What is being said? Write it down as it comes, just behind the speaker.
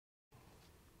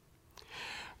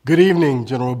Good evening,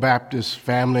 General Baptist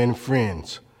family and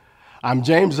friends. I'm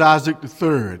James Isaac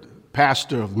III,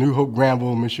 pastor of New Hope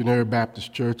Granville Missionary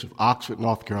Baptist Church of Oxford,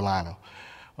 North Carolina.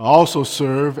 I also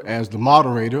serve as the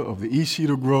moderator of the East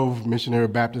Cedar Grove Missionary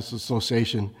Baptist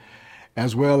Association,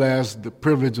 as well as the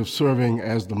privilege of serving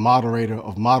as the moderator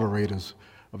of moderators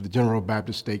of the General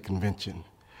Baptist State Convention.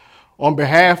 On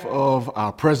behalf of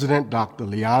our president, Dr.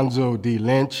 Leonzo D.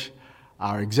 Lynch,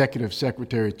 our executive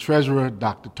secretary treasurer,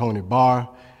 Dr. Tony Barr,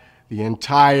 the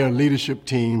entire leadership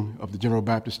team of the General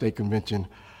Baptist State Convention,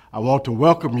 I want to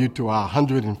welcome you to our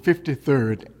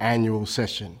 153rd annual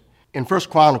session. In 1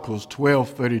 Chronicles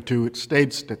 12:32, it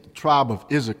states that the tribe of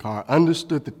Issachar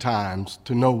understood the times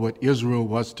to know what Israel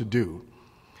was to do.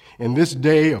 In this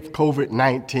day of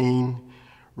COVID-19,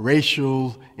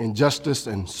 racial injustice,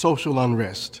 and social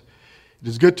unrest, it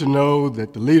is good to know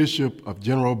that the leadership of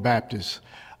General Baptist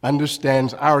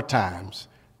understands our times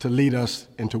to lead us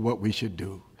into what we should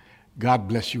do. God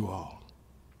bless you all.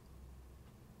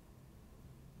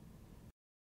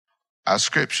 Our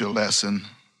scripture lesson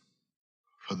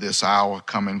for this hour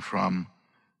coming from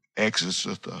Exodus,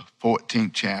 the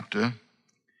 14th chapter,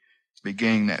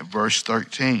 beginning at verse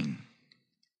 13.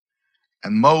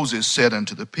 And Moses said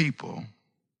unto the people,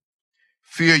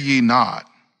 Fear ye not,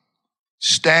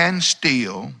 stand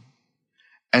still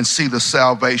and see the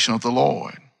salvation of the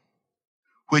Lord,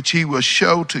 which he will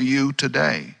show to you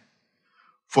today.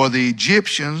 For the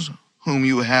Egyptians whom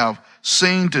you have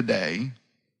seen today,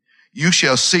 you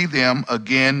shall see them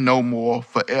again no more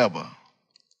forever.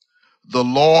 The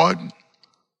Lord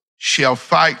shall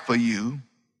fight for you,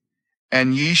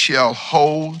 and ye shall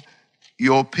hold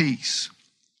your peace.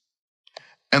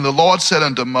 And the Lord said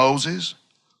unto Moses,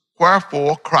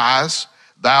 Wherefore criest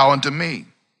thou unto me?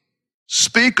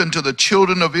 Speak unto the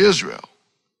children of Israel,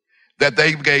 that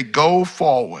they may go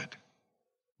forward.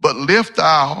 But lift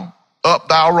thou up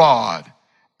thy rod,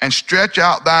 and stretch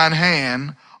out thine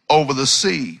hand over the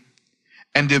sea,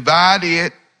 and divide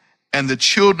it, and the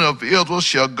children of Israel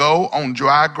shall go on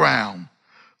dry ground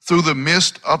through the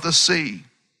midst of the sea.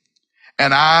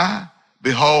 And I,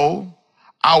 behold,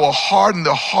 I will harden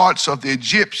the hearts of the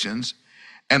Egyptians,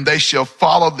 and they shall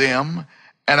follow them,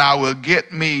 and I will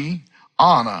get me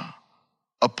honor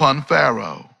upon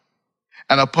Pharaoh,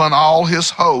 and upon all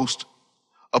his host,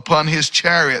 upon his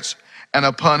chariots, and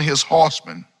upon his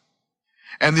horsemen.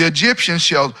 And the Egyptians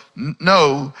shall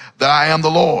know that I am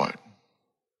the Lord,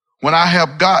 when I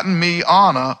have gotten me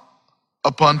honor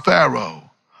upon Pharaoh,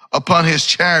 upon his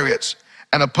chariots,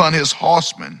 and upon his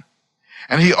horsemen.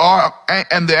 And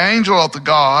the angel of the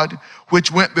God,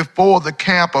 which went before the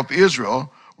camp of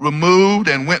Israel, removed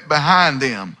and went behind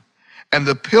them. And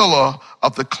the pillar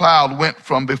of the cloud went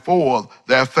from before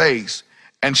their face,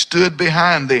 and stood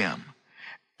behind them.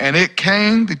 And it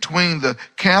came between the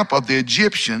camp of the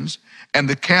Egyptians and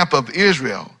the camp of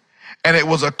Israel. And it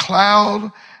was a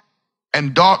cloud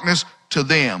and darkness to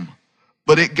them,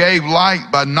 but it gave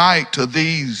light by night to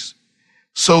these,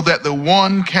 so that the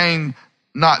one came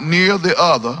not near the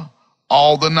other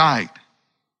all the night.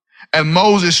 And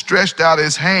Moses stretched out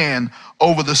his hand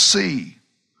over the sea,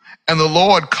 and the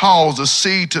Lord caused the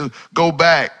sea to go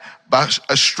back by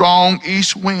a strong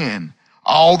east wind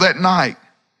all that night,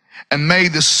 and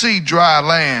made the sea dry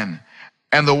land,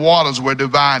 and the waters were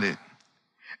divided.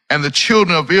 And the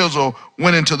children of Israel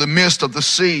went into the midst of the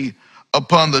sea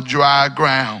upon the dry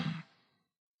ground.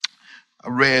 I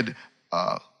read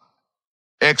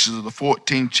Exodus, the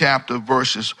 14th chapter,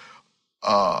 verses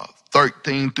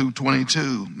 13 through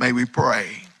 22. May we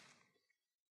pray.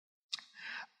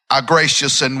 Our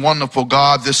gracious and wonderful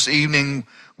God, this evening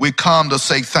we come to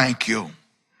say thank you.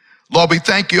 Lord, we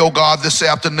thank you, oh God, this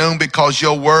afternoon because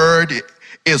your word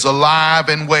is alive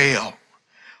and well.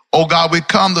 Oh God, we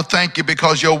come to thank you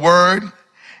because your word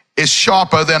is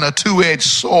sharper than a two-edged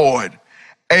sword,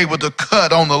 able to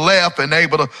cut on the left and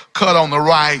able to cut on the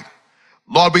right.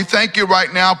 Lord, we thank you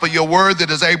right now for your word that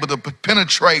is able to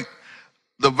penetrate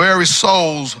the very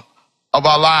souls of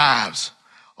our lives.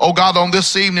 Oh God, on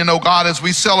this evening, oh God, as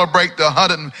we celebrate the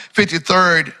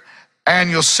 153rd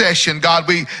annual session, God,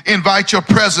 we invite your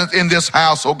presence in this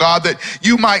house, oh God, that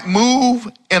you might move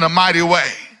in a mighty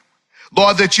way.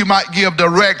 Lord, that you might give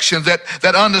directions,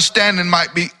 that understanding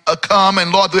might be come,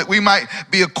 and Lord, that we might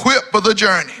be equipped for the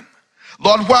journey.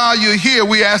 Lord, while you're here,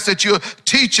 we ask that you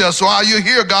teach us. While you're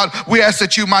here, God, we ask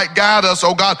that you might guide us,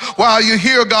 oh God. While you're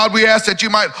here, God, we ask that you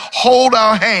might hold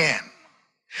our hand.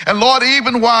 And Lord,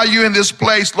 even while you're in this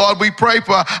place, Lord, we pray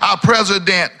for our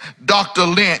president, Dr.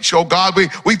 Lynch, oh God.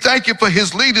 We thank you for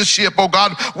his leadership, oh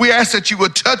God. We ask that you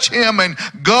would touch him and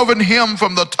govern him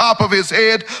from the top of his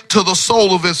head to the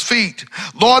sole of his feet.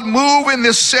 Lord, move in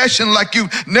this session like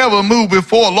you've never moved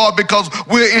before, Lord, because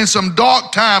we're in some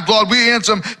dark times, Lord. We're in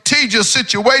some tedious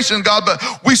situations, God, but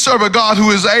we serve a God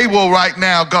who is able right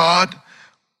now, God.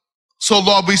 So,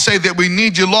 Lord, we say that we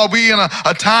need you. Lord, we're in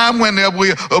a time when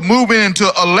we are moving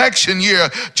into election year.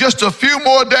 Just a few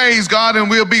more days, God, and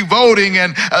we'll be voting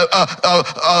and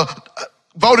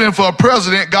voting for a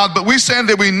president, God. But we're saying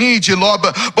that we need you, Lord.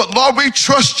 But Lord, we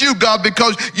trust you, God,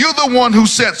 because you're the one who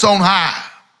sits on high.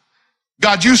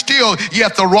 God, you still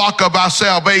yet the rock of our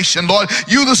salvation, Lord.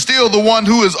 You're still the one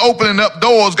who is opening up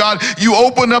doors, God. You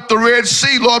open up the Red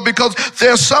Sea, Lord, because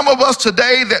there's some of us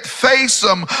today that face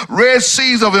some Red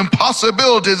Seas of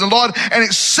impossibilities, and Lord, and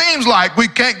it seems like we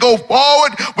can't go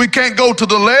forward, we can't go to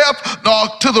the left, nor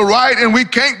to the right, and we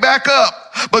can't back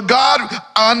up. But God,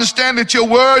 I understand that your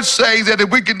word says that if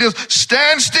we can just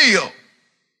stand still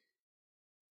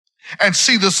and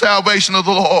see the salvation of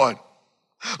the Lord.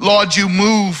 Lord, you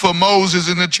moved for Moses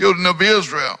and the children of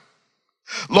Israel.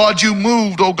 Lord, you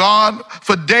moved, oh God,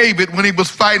 for David when he was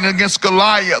fighting against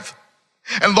Goliath.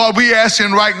 And Lord, we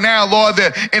asking right now, Lord,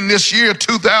 that in this year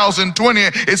 2020,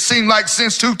 it seemed like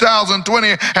since 2020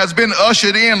 has been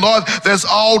ushered in, Lord, there's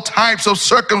all types of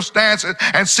circumstances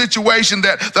and situations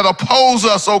that oppose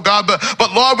us, oh God.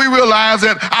 But Lord, we realize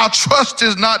that our trust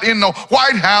is not in the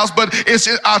White House, but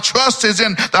our trust is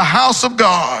in the house of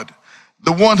God.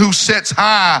 The one who sits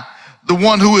high, the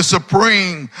one who is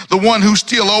supreme, the one who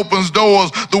still opens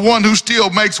doors, the one who still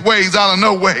makes ways out of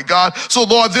no way, God. So,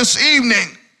 Lord, this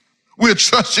evening, we're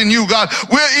trusting you, God.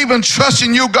 We're even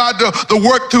trusting you, God, to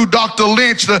work through Dr.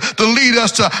 Lynch, to lead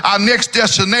us to our next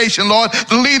destination, Lord,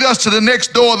 to lead us to the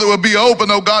next door that will be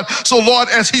open, oh God. So, Lord,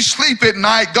 as he sleep at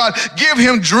night, God, give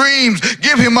him dreams,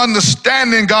 give him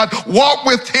understanding, God. Walk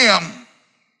with him.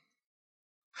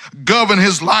 Govern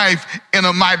his life in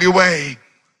a mighty way.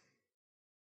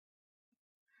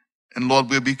 And Lord,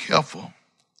 we'll be careful.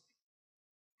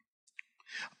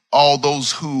 All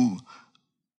those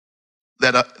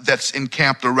that's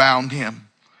encamped around him,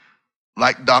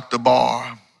 like Dr.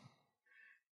 Barr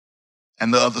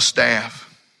and the other staff,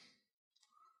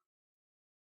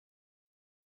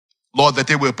 Lord, that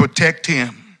they will protect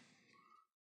him.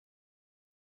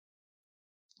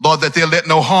 Lord, that they'll let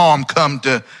no harm come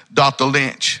to Dr.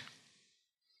 Lynch.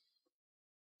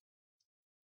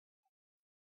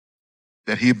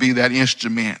 That he'll be that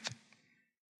instrument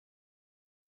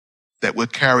that will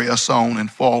carry us on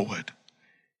and forward.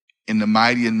 In the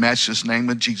mighty and matchless name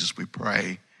of Jesus we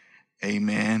pray.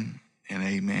 Amen and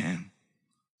amen.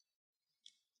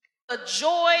 The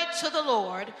joy to the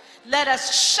Lord, let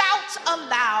us shout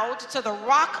aloud to the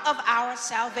rock of our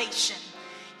salvation.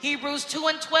 Hebrews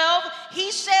 2:12,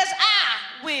 he says,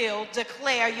 I will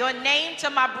declare your name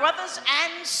to my brothers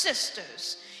and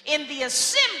sisters. In the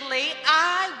assembly,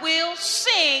 I will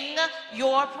sing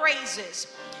your praises.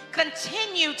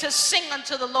 Continue to sing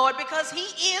unto the Lord because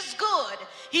he is good.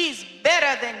 He's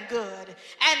better than good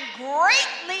and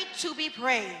greatly to be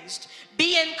praised.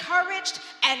 Be encouraged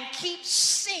and keep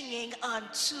singing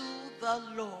unto the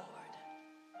Lord.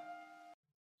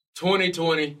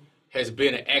 2020 has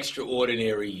been an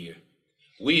extraordinary year.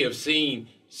 We have seen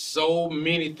so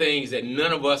many things that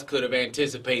none of us could have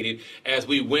anticipated as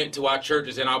we went to our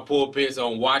churches and our pulpits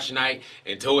on watch night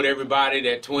and told everybody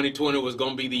that 2020 was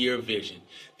going to be the year of vision.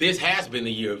 This has been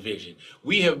the year of vision.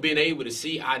 We have been able to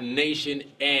see our nation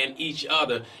and each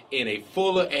other in a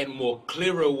fuller and more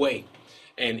clearer way.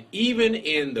 And even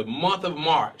in the month of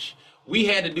March, we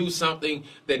had to do something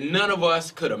that none of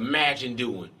us could imagine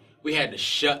doing. We had to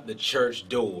shut the church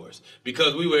doors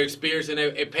because we were experiencing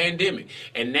a pandemic.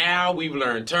 And now we've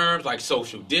learned terms like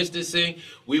social distancing.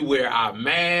 We wear our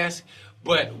masks,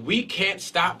 but we can't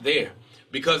stop there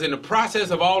because in the process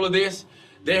of all of this,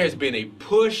 there has been a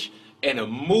push and a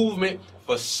movement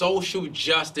for social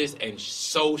justice and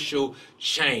social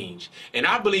change. And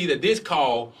I believe that this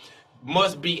call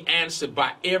must be answered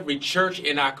by every church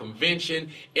in our convention,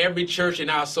 every church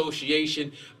in our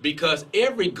association, because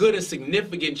every good and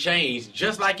significant change,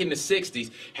 just like in the 60s,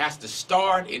 has to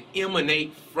start and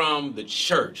emanate from the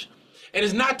church. And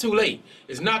it's not too late.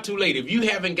 It's not too late. If you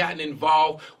haven't gotten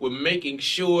involved with making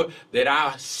sure that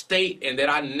our state and that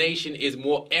our nation is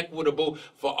more equitable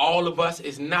for all of us,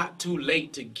 it's not too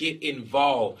late to get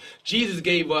involved. Jesus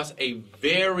gave us a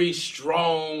very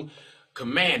strong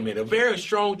commandment, a very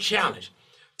strong challenge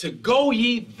to go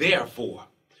ye therefore.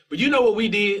 But you know what we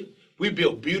did? We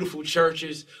built beautiful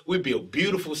churches. We built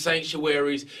beautiful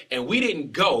sanctuaries. And we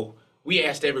didn't go. We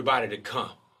asked everybody to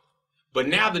come. But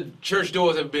now the church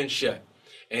doors have been shut.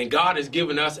 And God has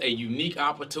given us a unique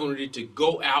opportunity to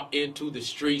go out into the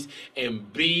streets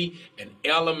and be an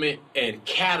element and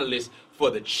catalyst for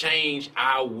the change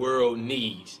our world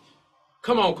needs.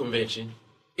 Come on, convention.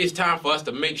 It's time for us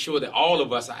to make sure that all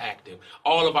of us are active.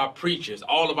 All of our preachers,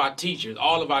 all of our teachers,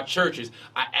 all of our churches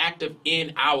are active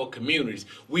in our communities.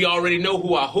 We already know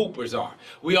who our hoopers are.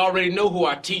 We already know who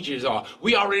our teachers are.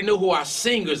 We already know who our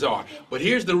singers are. But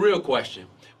here's the real question.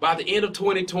 By the end of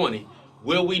 2020,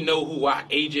 will we know who our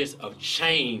agents of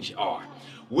change are?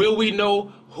 Will we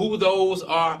know who those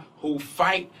are who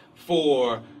fight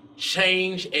for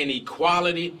change and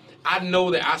equality? I know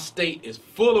that our state is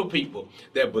full of people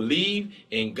that believe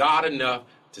in God enough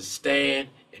to stand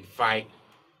and fight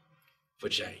for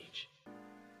change.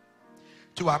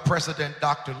 To our president,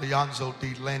 Dr. Leonzo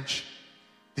D. Lynch,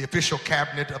 the official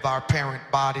cabinet of our parent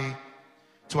body,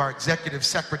 to our executive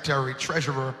secretary,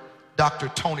 treasurer, Dr.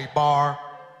 Tony Barr,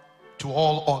 to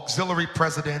all auxiliary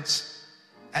presidents,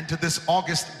 and to this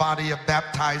august body of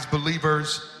baptized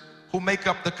believers who make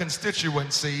up the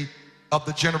constituency of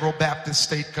the General Baptist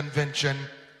State Convention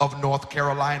of North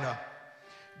Carolina.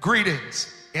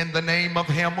 Greetings in the name of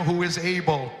him who is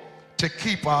able to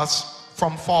keep us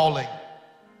from falling.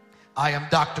 I am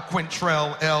Dr.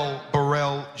 Quintrell L.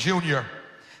 Burrell Jr.,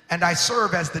 and I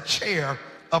serve as the chair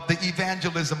of the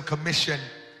Evangelism Commission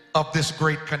of this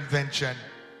great convention.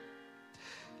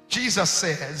 Jesus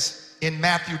says in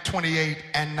Matthew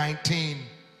 28:19,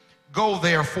 "Go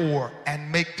therefore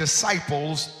and make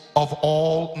disciples of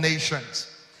all nations,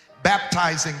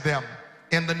 baptizing them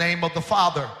in the name of the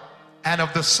Father and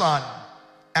of the Son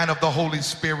and of the Holy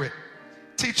Spirit,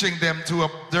 teaching them to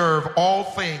observe all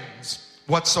things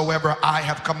whatsoever I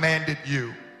have commanded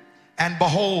you. And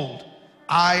behold,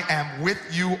 I am with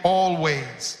you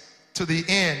always to the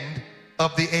end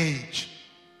of the age."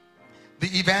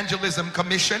 The Evangelism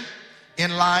Commission,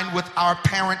 in line with our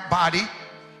parent body,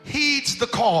 heeds the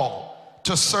call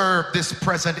to serve this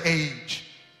present age,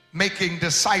 making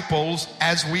disciples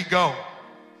as we go.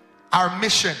 Our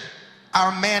mission,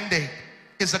 our mandate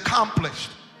is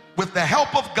accomplished with the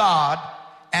help of God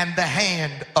and the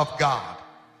hand of God.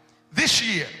 This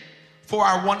year, for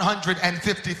our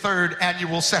 153rd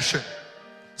annual session,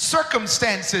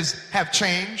 circumstances have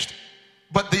changed,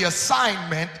 but the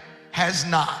assignment has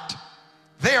not.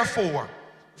 Therefore,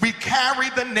 we carry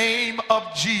the name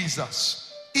of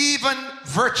Jesus, even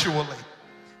virtually,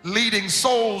 leading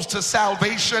souls to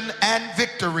salvation and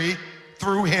victory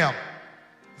through him.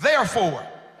 Therefore,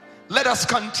 let us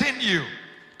continue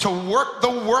to work the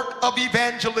work of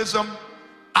evangelism,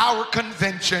 our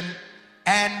convention,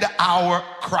 and our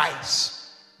Christ.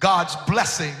 God's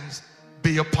blessings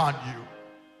be upon you.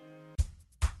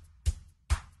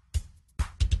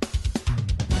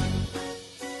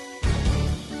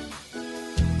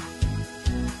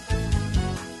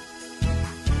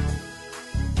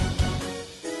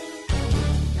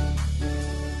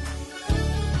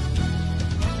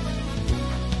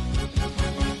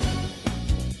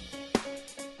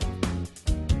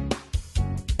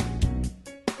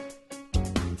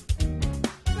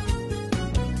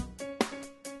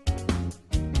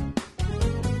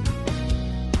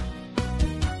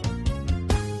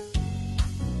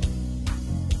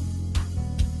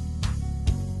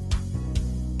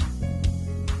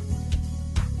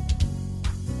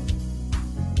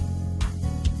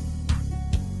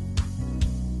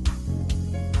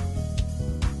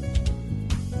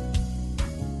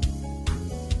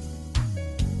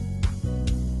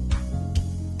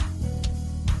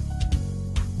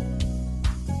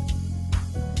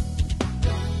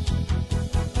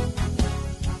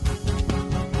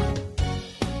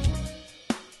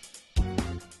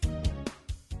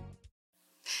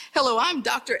 Hello, I'm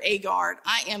Dr. Agard.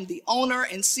 I am the owner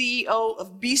and CEO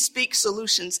of Bespeak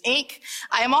Solutions, Inc.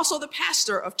 I am also the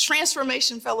pastor of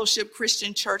Transformation Fellowship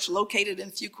Christian Church located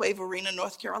in Fuquay Varina,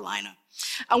 North Carolina.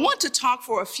 I want to talk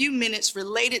for a few minutes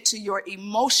related to your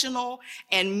emotional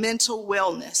and mental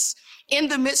wellness. In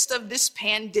the midst of this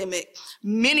pandemic,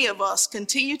 many of us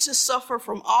continue to suffer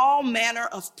from all manner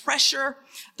of pressure,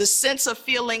 the sense of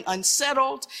feeling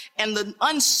unsettled, and the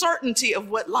uncertainty of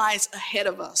what lies ahead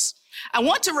of us. I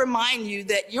want to remind you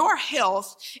that your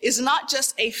health is not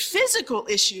just a physical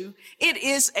issue, it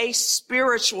is a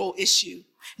spiritual issue.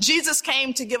 Jesus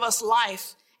came to give us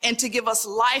life and to give us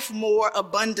life more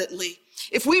abundantly.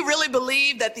 If we really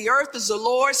believe that the earth is the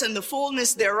Lord's and the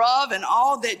fullness thereof and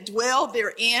all that dwell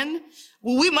therein,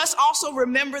 we must also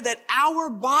remember that our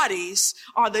bodies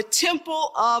are the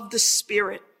temple of the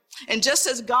Spirit. And just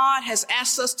as God has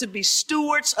asked us to be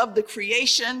stewards of the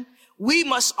creation, we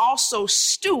must also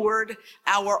steward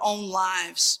our own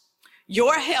lives.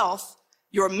 Your health,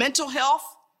 your mental health,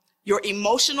 your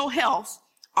emotional health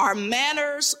are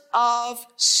manners of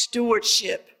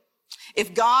stewardship.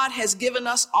 If God has given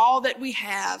us all that we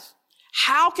have,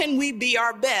 how can we be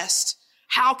our best?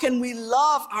 How can we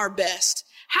love our best?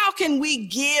 How can we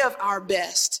give our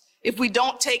best if we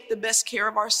don't take the best care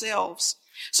of ourselves?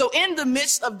 So in the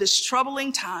midst of this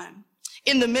troubling time,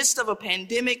 in the midst of a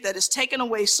pandemic that has taken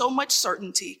away so much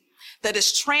certainty, that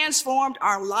has transformed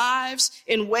our lives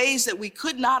in ways that we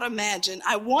could not imagine,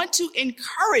 I want to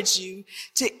encourage you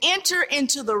to enter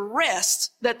into the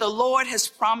rest that the Lord has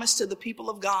promised to the people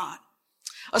of God.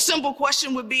 A simple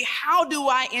question would be, how do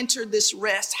I enter this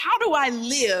rest? How do I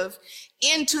live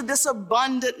into this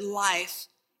abundant life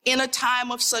in a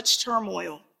time of such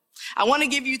turmoil? I want to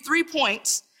give you 3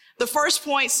 points. The first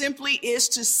point simply is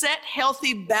to set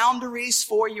healthy boundaries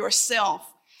for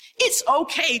yourself. It's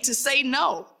okay to say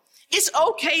no. It's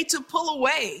okay to pull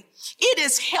away. It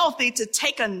is healthy to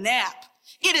take a nap.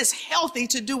 It is healthy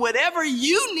to do whatever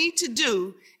you need to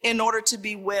do in order to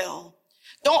be well.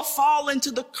 Don't fall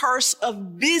into the curse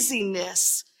of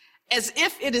busyness as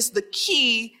if it is the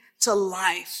key to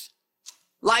life.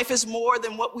 Life is more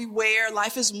than what we wear.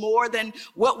 Life is more than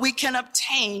what we can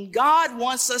obtain. God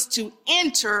wants us to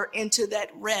enter into that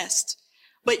rest.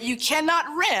 But you cannot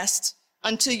rest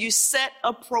until you set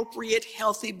appropriate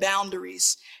healthy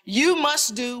boundaries. You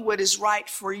must do what is right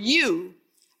for you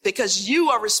because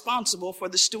you are responsible for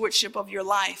the stewardship of your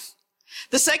life.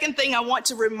 The second thing I want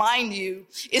to remind you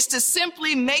is to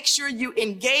simply make sure you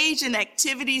engage in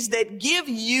activities that give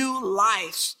you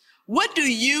life. What do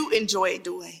you enjoy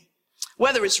doing?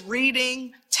 Whether it's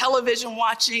reading, television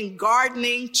watching,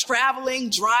 gardening, traveling,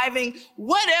 driving,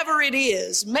 whatever it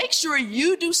is, make sure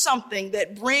you do something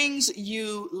that brings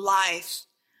you life.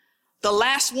 The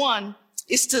last one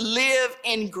is to live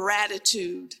in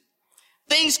gratitude.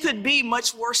 Things could be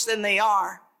much worse than they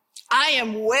are. I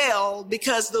am well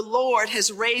because the Lord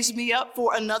has raised me up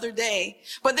for another day.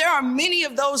 But there are many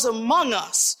of those among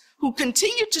us who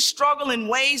continue to struggle in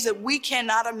ways that we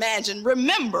cannot imagine.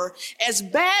 Remember, as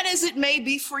bad as it may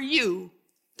be for you,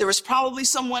 there is probably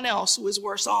someone else who is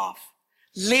worse off.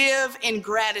 Live in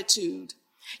gratitude.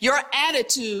 Your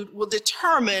attitude will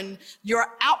determine your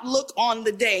outlook on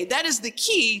the day. That is the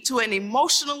key to an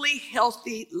emotionally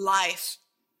healthy life.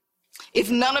 If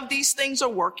none of these things are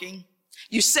working,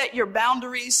 you set your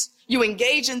boundaries, you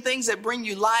engage in things that bring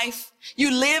you life,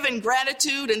 you live in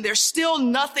gratitude, and there's still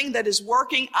nothing that is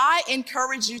working, I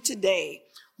encourage you today,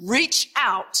 reach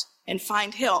out and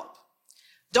find help.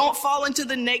 Don't fall into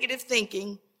the negative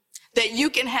thinking that you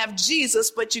can have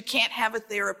Jesus, but you can't have a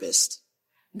therapist.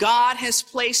 God has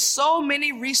placed so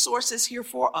many resources here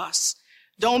for us.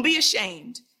 Don't be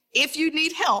ashamed. If you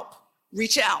need help,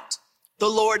 reach out. The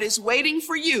Lord is waiting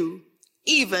for you,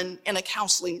 even in a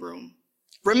counseling room.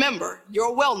 Remember,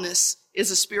 your wellness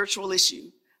is a spiritual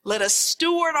issue. Let us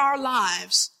steward our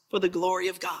lives for the glory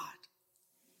of God.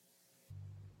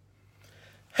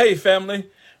 Hey,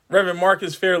 family. Reverend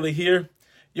Marcus Fairley here,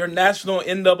 your National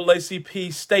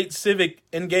NAACP State Civic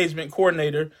Engagement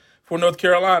Coordinator for North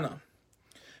Carolina.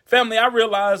 Family, I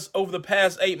realize over the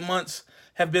past 8 months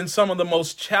have been some of the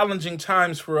most challenging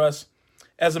times for us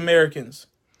as Americans,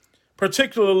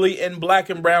 particularly in Black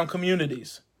and brown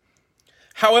communities.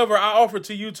 However, I offer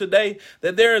to you today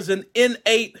that there is an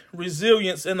innate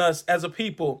resilience in us as a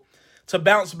people to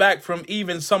bounce back from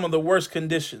even some of the worst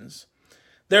conditions.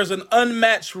 There's an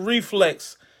unmatched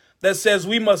reflex that says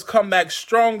we must come back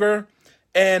stronger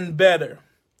and better.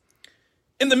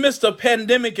 In the midst of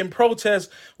pandemic and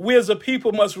protest, we as a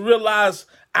people must realize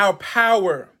our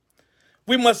power.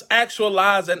 We must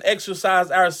actualize and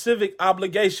exercise our civic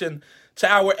obligation to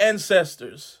our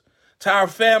ancestors, to our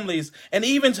families, and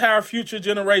even to our future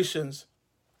generations.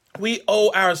 We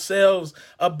owe ourselves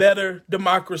a better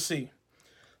democracy.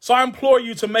 So I implore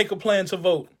you to make a plan to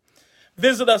vote.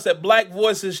 Visit us at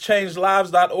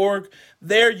blackvoiceschangelives.org.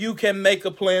 There you can make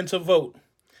a plan to vote.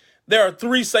 There are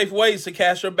 3 safe ways to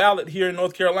cast your ballot here in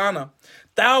North Carolina.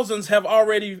 Thousands have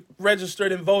already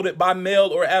registered and voted by mail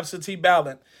or absentee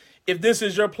ballot. If this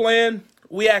is your plan,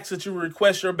 we ask that you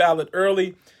request your ballot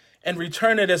early and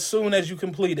return it as soon as you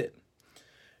complete it.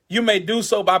 You may do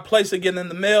so by placing it in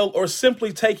the mail or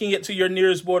simply taking it to your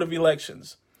nearest Board of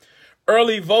Elections.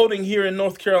 Early voting here in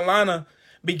North Carolina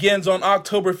begins on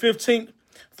October 15th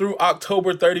through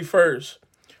October 31st.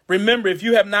 Remember, if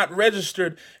you have not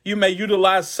registered, you may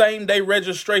utilize same-day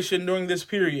registration during this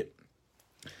period.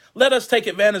 Let us take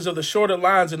advantage of the shorter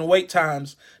lines and wait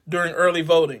times during early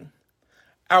voting.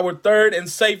 Our third and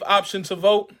safe option to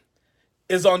vote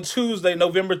is on Tuesday,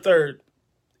 November 3rd,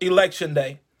 Election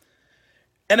Day.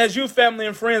 And as you, family,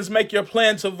 and friends make your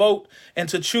plan to vote and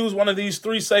to choose one of these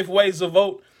 3 safe ways to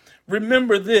vote,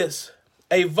 remember this: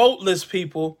 a voteless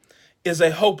people is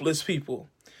a hopeless people.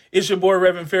 It's your boy,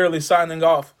 Reverend Fairley, signing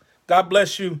off. God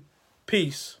bless you.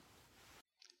 Peace.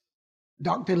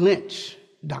 Dr. Lynch,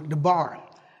 Dr. Barr,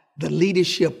 the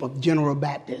leadership of General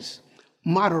Baptist,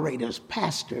 moderators,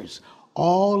 pastors,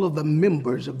 all of the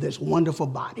members of this wonderful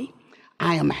body,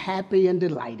 I am happy and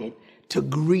delighted to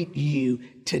greet you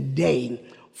today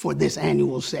for this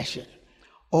annual session.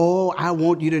 Oh, I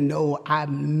want you to know I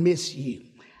miss you.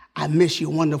 I miss your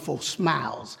wonderful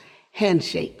smiles,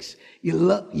 handshakes, your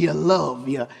love,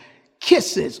 your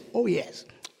kisses. Oh, yes,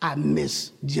 I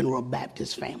miss General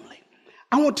Baptist family.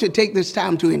 I want to take this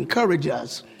time to encourage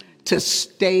us to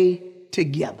stay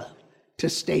together,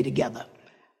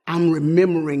 I'm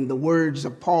remembering the words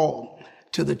of Paul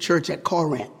to the church at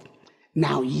Corinth.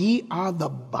 Now ye are the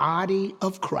body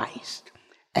of Christ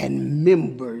and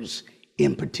members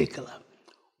in particular.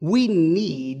 We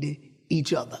need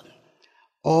each other.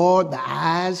 Or the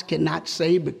eyes cannot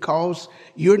say, because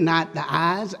you're not the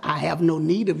eyes, I have no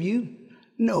need of you.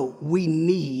 No, we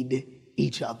need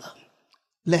each other.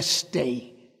 Let's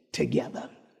stay together.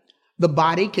 The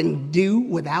body can do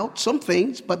without some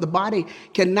things, but the body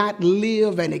cannot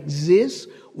live and exist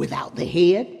without the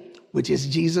head, which is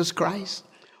Jesus Christ,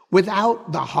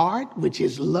 without the heart, which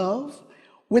is love,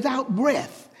 without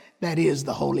breath, that is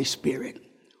the Holy Spirit.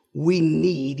 We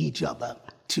need each other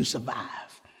to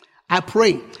survive. I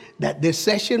pray that this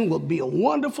session will be a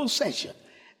wonderful session,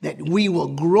 that we will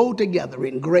grow together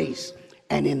in grace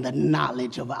and in the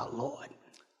knowledge of our Lord.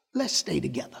 Let's stay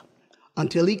together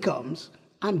until he comes.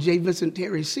 I'm J. Vincent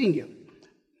Terry Sr.,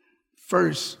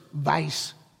 first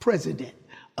Vice President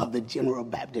of the General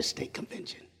Baptist State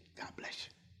Convention. God bless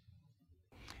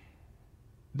you.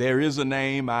 There is a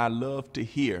name I love to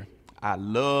hear. I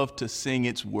love to sing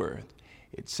its worth.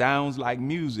 It sounds like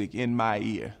music in my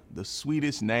ear, the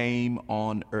sweetest name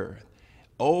on earth.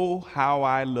 Oh, how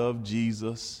I love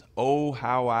Jesus. Oh,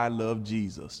 how I love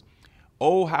Jesus.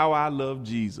 Oh, how I love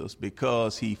Jesus,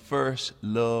 because he first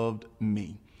loved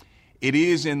me. It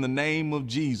is in the name of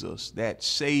Jesus, that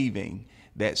saving,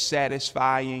 that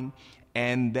satisfying,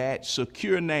 and that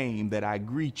secure name, that I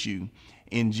greet you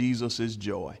in Jesus'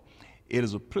 joy. It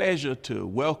is a pleasure to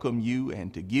welcome you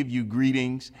and to give you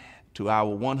greetings to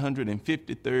our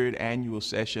 153rd annual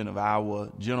session of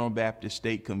our General Baptist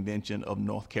State Convention of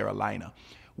North Carolina.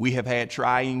 We have had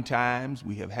trying times.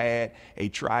 We have had a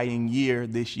trying year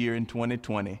this year in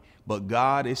 2020, but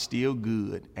God is still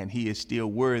good and he is still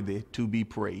worthy to be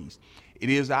praised. It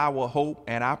is our hope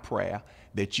and our prayer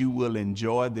that you will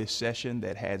enjoy this session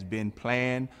that has been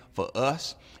planned for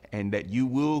us, and that you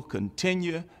will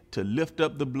continue to lift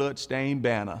up the bloodstained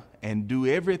banner and do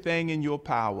everything in your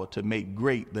power to make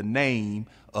great the name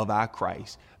of our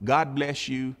Christ. God bless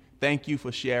you. Thank you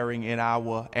for sharing in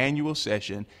our annual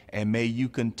session, and may you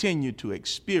continue to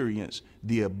experience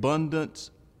the abundance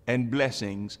and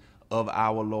blessings of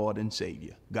our Lord and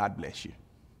Savior. God bless you.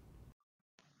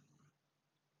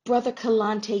 Brother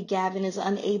Kalante Gavin is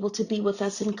unable to be with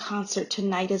us in concert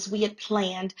tonight as we had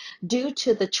planned due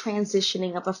to the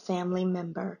transitioning of a family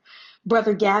member.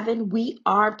 Brother Gavin, we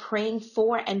are praying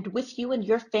for and with you and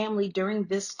your family during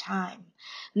this time.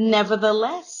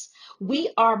 Nevertheless, we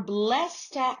are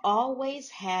blessed to always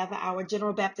have our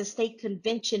General Baptist State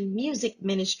Convention music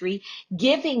ministry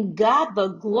giving God the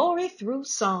glory through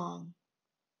song.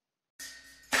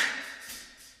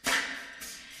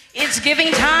 It's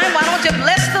giving time. Why don't you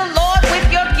bless the Lord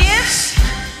with your gifts?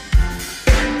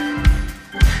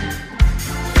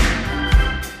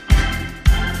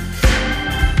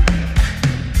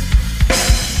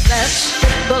 Bless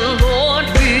the Lord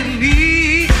with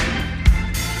me.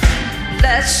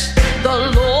 Bless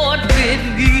the Lord with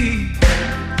me.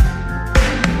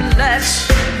 Bless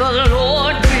the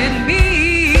Lord with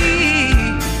me.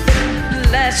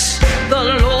 Bless the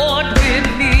Lord with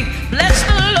me. Bless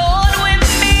the Lord with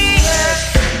me.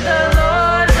 Bless the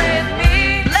Lord with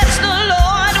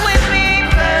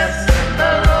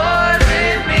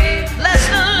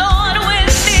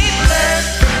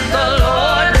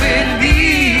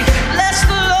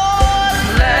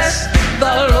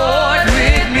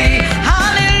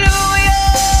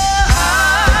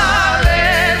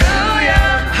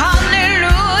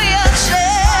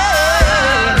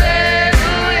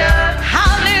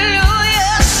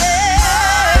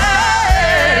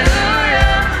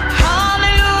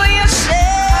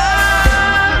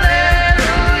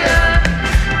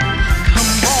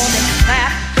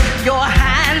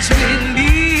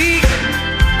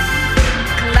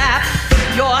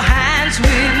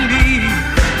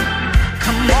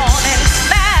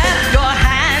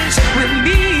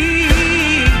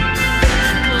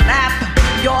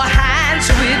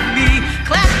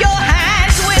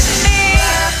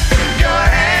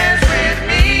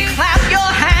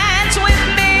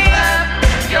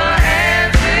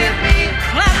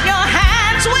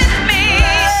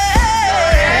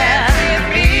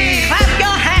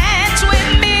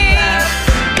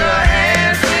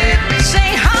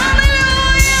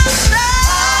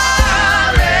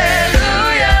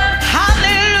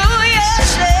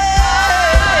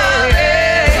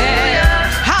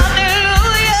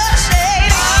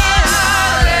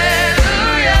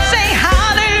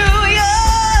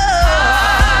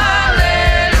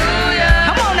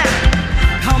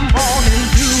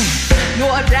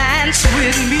dance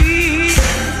with me.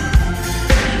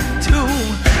 Do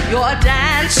your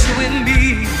dance with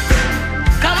me.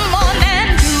 Come on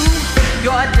and do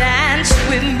your dance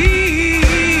with me.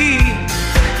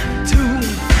 Do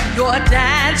your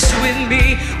dance with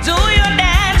me. Do your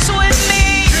dance with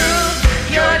me. Do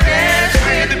your dance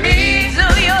with me. Do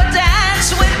your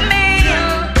dance with me. Do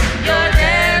your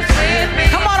dance with me.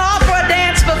 Come on, offer a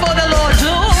dance before the Lord. Do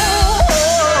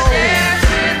your dance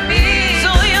with me.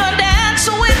 Do your dance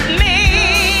with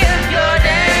me. Your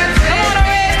dance with me. Come on,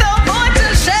 raise the voice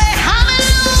and say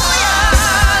hallelujah.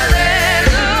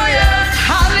 Hallelujah.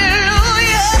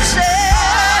 Hallelujah. Say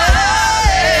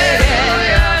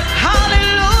hallelujah.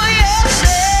 Hallelujah.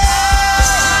 Say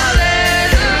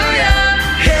hallelujah.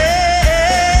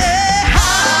 Hey,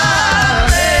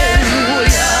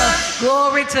 hallelujah.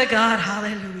 Glory to God.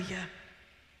 Hallelujah.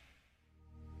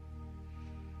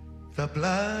 The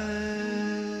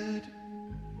blood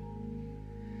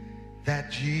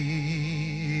that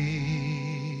Jesus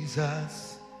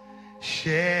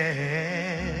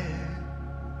shed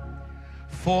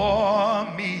for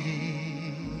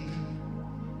me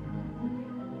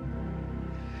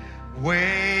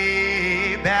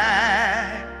way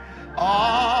back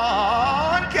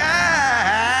on Calvary.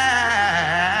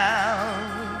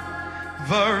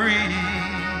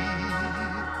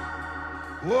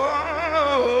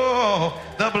 Whoa,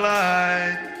 the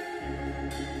blood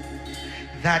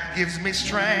that gives me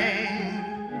strength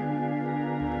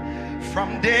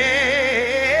from day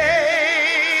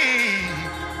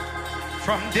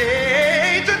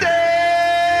to day.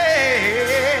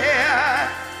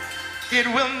 It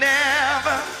will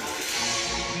never,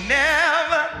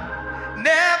 never,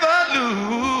 never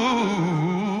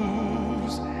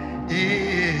lose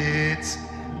its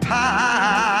power.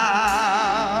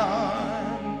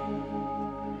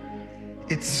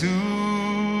 It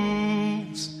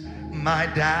soothes my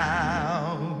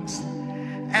doubts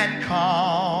and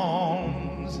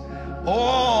calms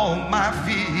all my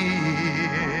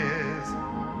fears,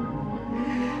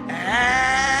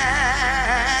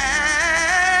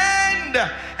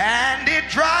 and it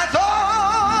dries all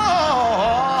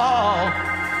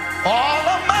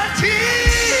of my tears.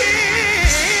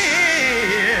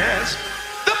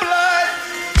 The blood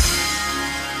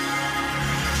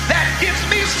that gives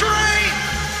me strength,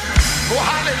 oh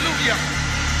hallelujah,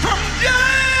 from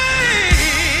day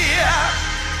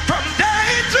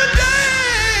to day,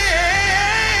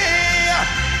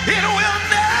 it will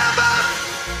never,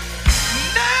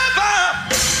 never,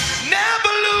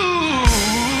 never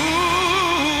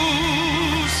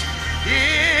lose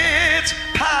its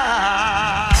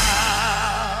power.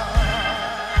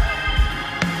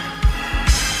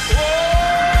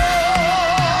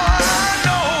 Oh, I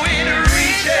know it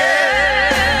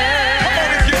reaches. Come on,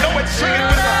 if you know it, sing it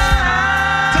with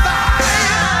us. To the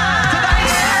highest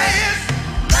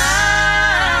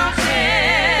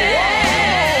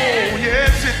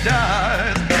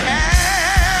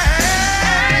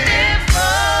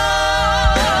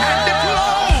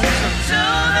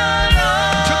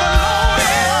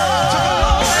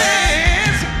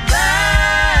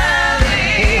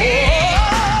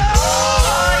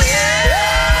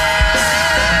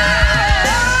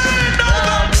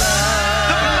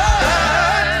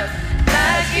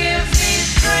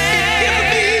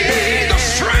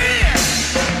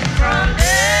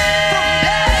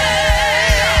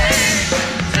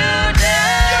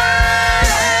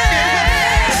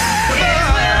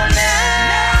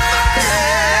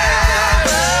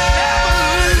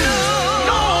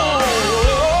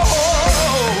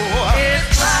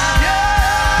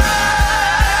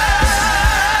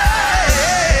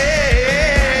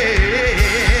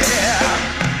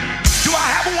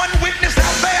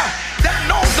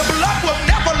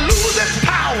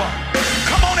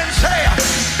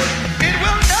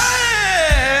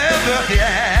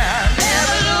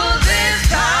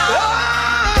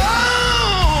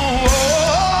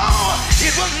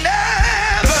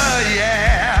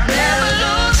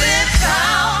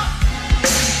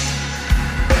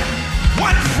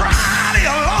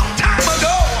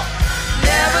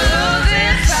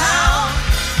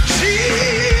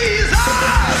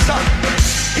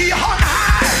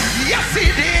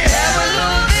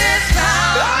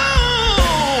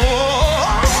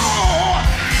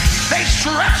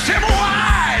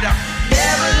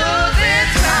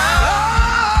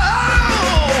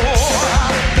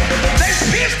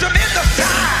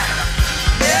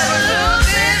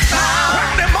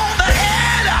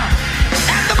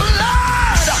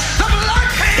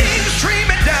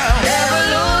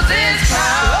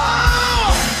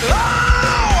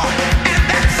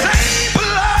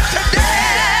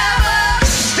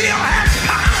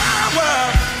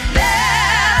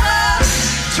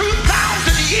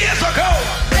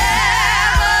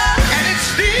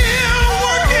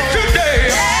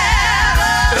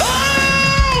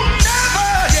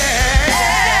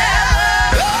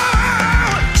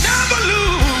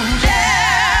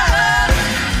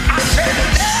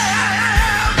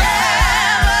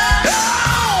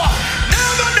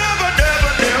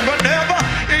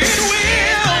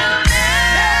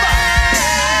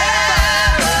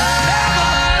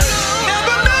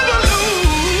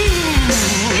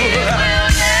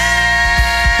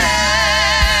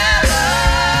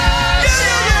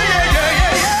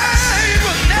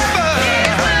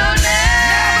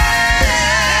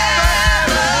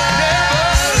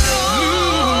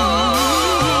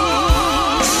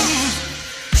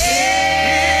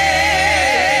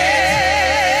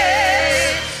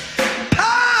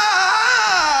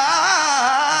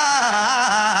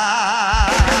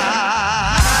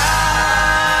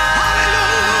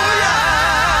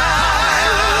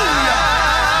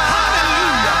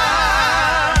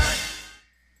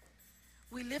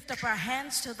our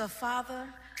hands to the Father,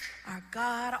 our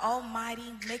God,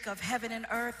 Almighty, maker of heaven and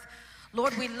earth.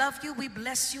 Lord, we love you, we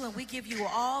bless you, and we give you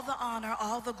all the honor,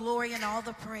 all the glory, and all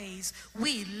the praise.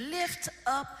 We lift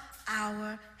up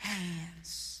our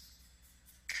hands.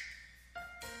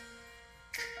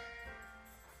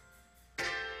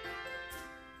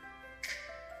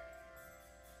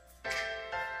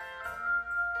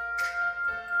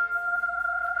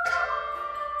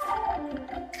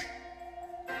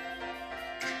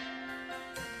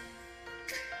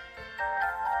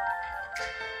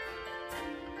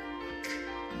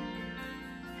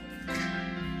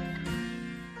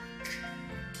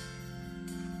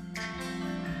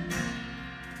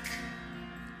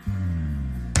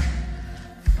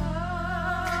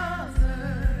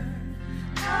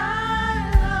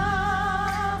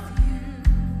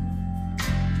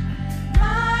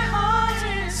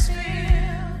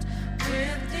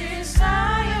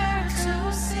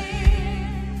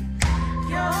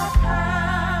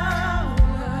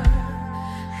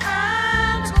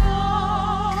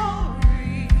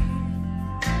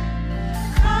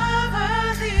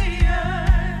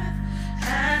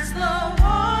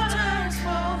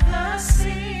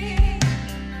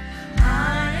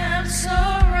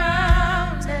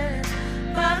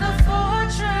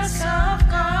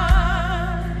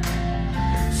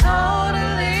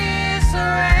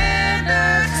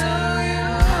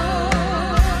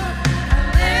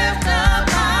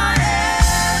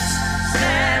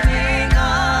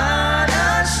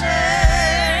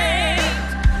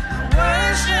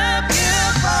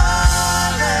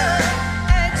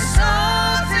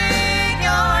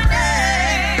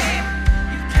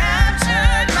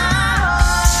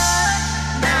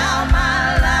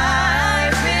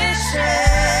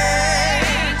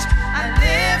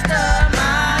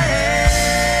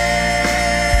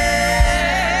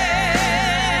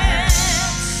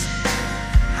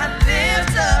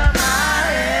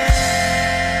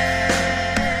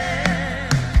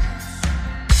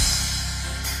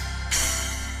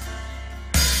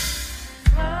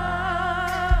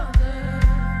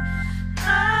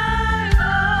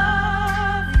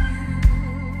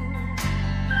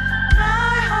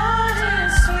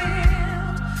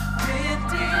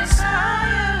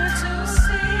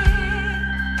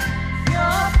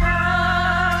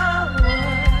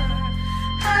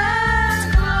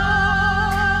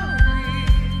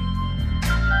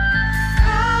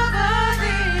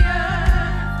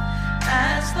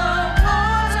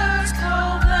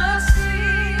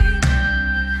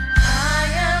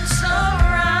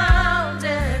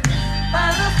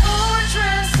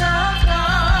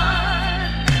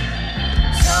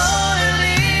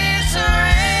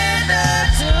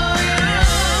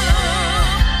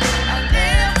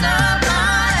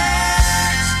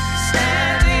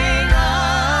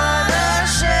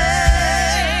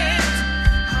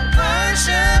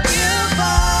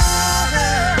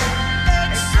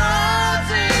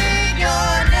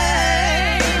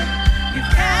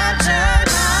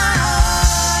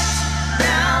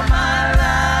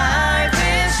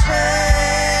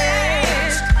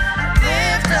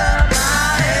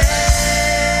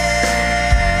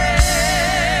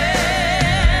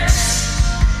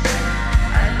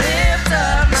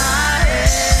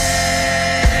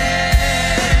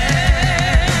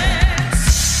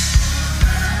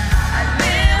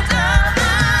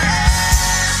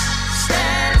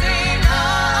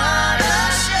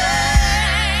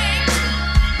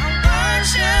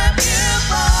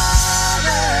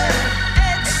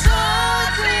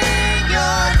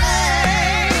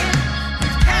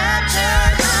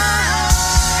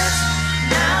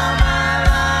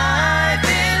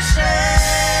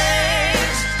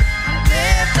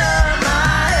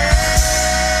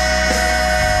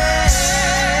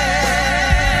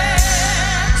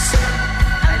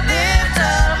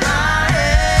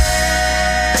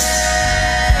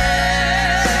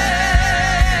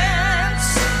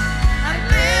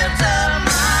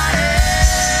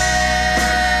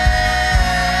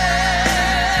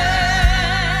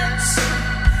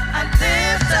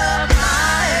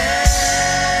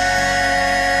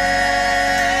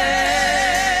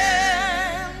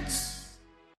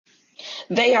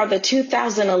 They are the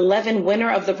 2011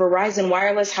 winner of the Verizon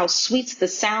Wireless How Sweets the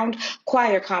Sound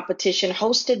choir competition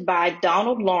hosted by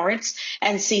Donald Lawrence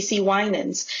and CeCe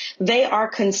Winans. They are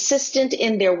consistent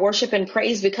in their worship and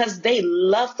praise because they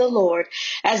love the Lord.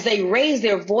 As they raise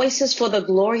their voices for the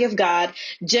glory of God,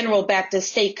 General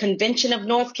Baptist State Convention of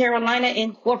North Carolina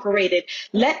Incorporated,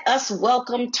 let us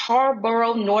welcome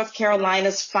Tarboro, North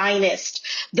Carolina's finest,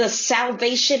 the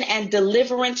Salvation and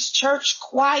Deliverance Church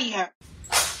Choir.